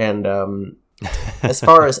 And As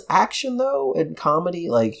far as action, though, and comedy,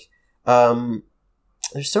 like,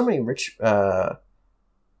 there's so many rich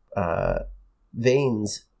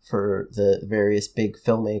veins for the various big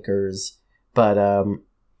filmmakers, but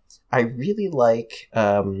I really like.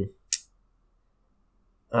 I'm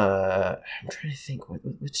trying to think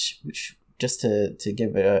which just to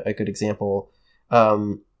give a good example.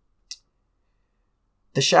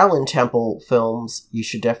 The Shaolin Temple films, you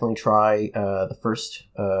should definitely try. The first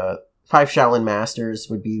 5 Shaolin Masters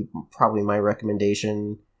would be probably my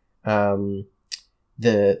recommendation. Some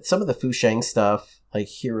of the Fu Sheng stuff, like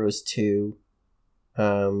Heroes 2,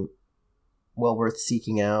 well worth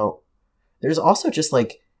seeking out. There's also just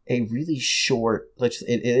like a really short, like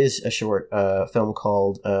it is a short film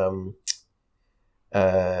called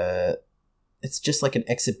it's just like an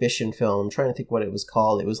exhibition film. I'm trying to think what it was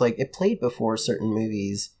called. It was like, it played before certain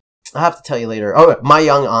movies. I'll have to tell you later. Oh, My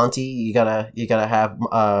Young Auntie. You gotta have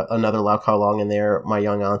another Lau Kar Long in there. My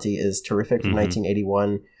Young Auntie is terrific from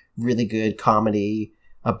 1981. Really good comedy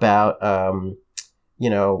about,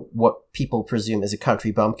 what people presume is a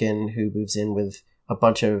country bumpkin who moves in with a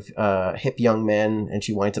bunch of hip young men, and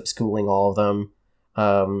she winds up schooling all of them.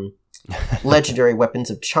 Legendary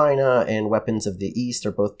Weapons of China and Weapons of the East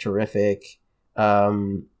are both terrific. I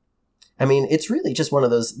mean, it's really just one of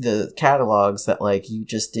the catalogs that, like, you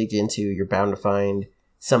just dig into, you're bound to find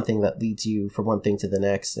something that leads you from one thing to the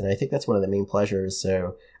next. And I think that's one of the main pleasures.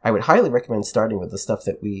 So I would highly recommend starting with the stuff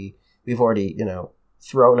that we've already,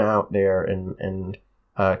 thrown out there and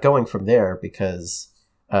going from there, because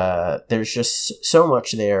there's just so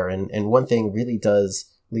much there, and one thing really does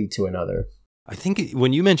lead to another. I think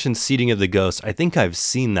when you mentioned Seating of the Ghost, I think I've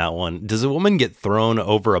seen that one. Does a woman get thrown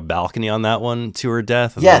over a balcony on that one to her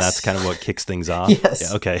death? And yes. Then that's kind of what kicks things off? Yes.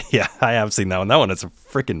 Yeah, okay. Yeah, I have seen that one. That one is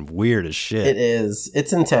freaking weird as shit. It is.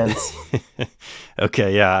 It's intense.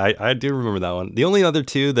 Okay, yeah, I do remember that one. The only other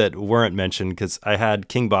two that weren't mentioned, because I had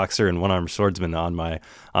King Boxer and One-Armed Swordsman on my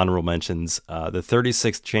honorable mentions. The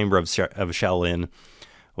 36th Chamber of Shaolin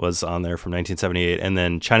was on there from 1978, and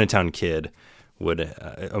then Chinatown Kid,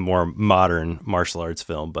 a more modern martial arts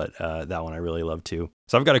film, but that one I really love too.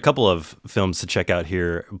 So I've got a couple of films to check out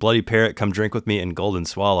here: Bloody Parrot, Come Drink With Me, and Golden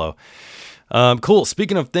Swallow. Cool.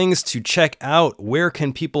 Speaking of things to check out, where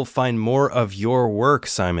can people find more of your work,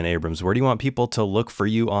 Simon Abrams? Where do you want people to look for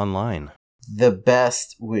you online? The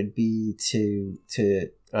best would be to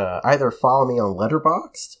either follow me on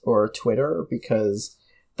Letterboxd or Twitter, because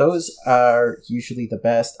those are usually the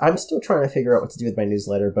best. I'm still trying to figure out what to do with my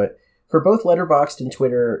newsletter, but for both Letterboxd and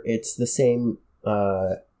Twitter, it's the same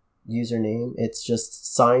username. It's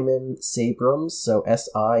just Simon Sabrams, so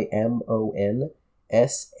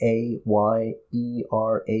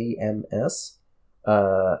SIMONSAYBERAMS.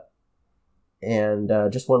 And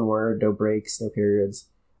just one word, no breaks, no periods.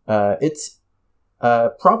 It's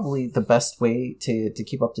probably the best way to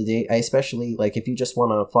keep up to date. I especially, like, if you just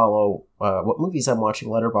want to follow what movies I'm watching,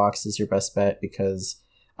 Letterboxd is your best bet, because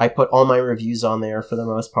I put all my reviews on there for the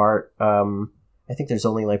most part. I think there's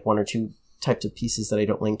only like one or two types of pieces that I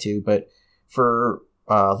don't link to, but for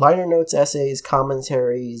liner notes, essays,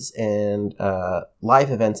 commentaries, and live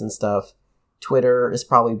events and stuff, Twitter is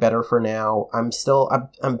probably better for now. I'm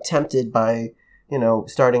tempted by,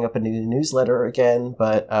 starting up a new newsletter again,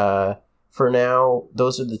 but for now,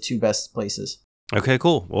 those are the two best places. Okay,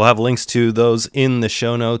 cool. We'll have links to those in the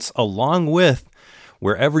show notes, along with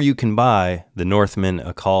wherever you can buy The Northman,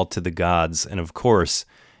 A Call to the Gods. And of course,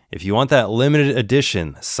 if you want that limited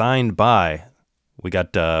edition signed by, we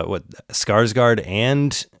got, Skarsgård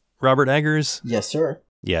and Robert Eggers? Yes, sir.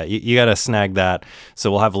 Yeah, you got to snag that. So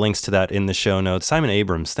we'll have links to that in the show notes. Simon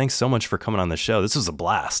Abrams, thanks so much for coming on the show. This was a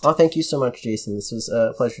blast. Oh, thank you so much, Jason. This was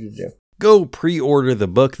a pleasure to do. Go pre-order the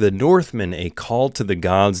book, The Northman, A Call to the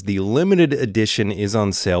Gods. The limited edition is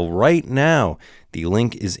on sale right now. The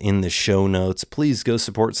link is in the show notes. Please go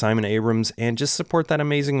support Simon Abrams and just support that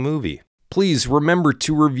amazing movie. Please remember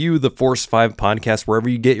to review the Force 5 podcast wherever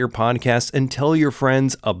you get your podcasts, and tell your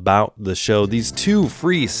friends about the show. These two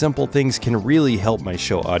free, simple things can really help my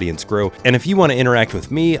show audience grow. And if you want to interact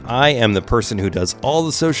with me, I am the person who does all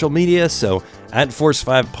the social media. So at Force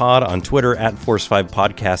 5 Pod on Twitter, at Force 5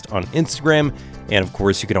 Podcast on Instagram. And of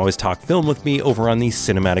course, you can always talk film with me over on the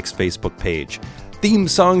Cinematics Facebook page. Theme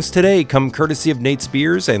songs today come courtesy of Nate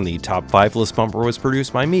Spears, and the Top 5 list bumper was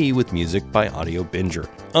produced by me with music by Audio Binger.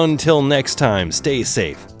 Until next time, stay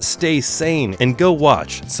safe, stay sane, and go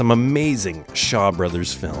watch some amazing Shaw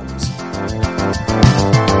Brothers films.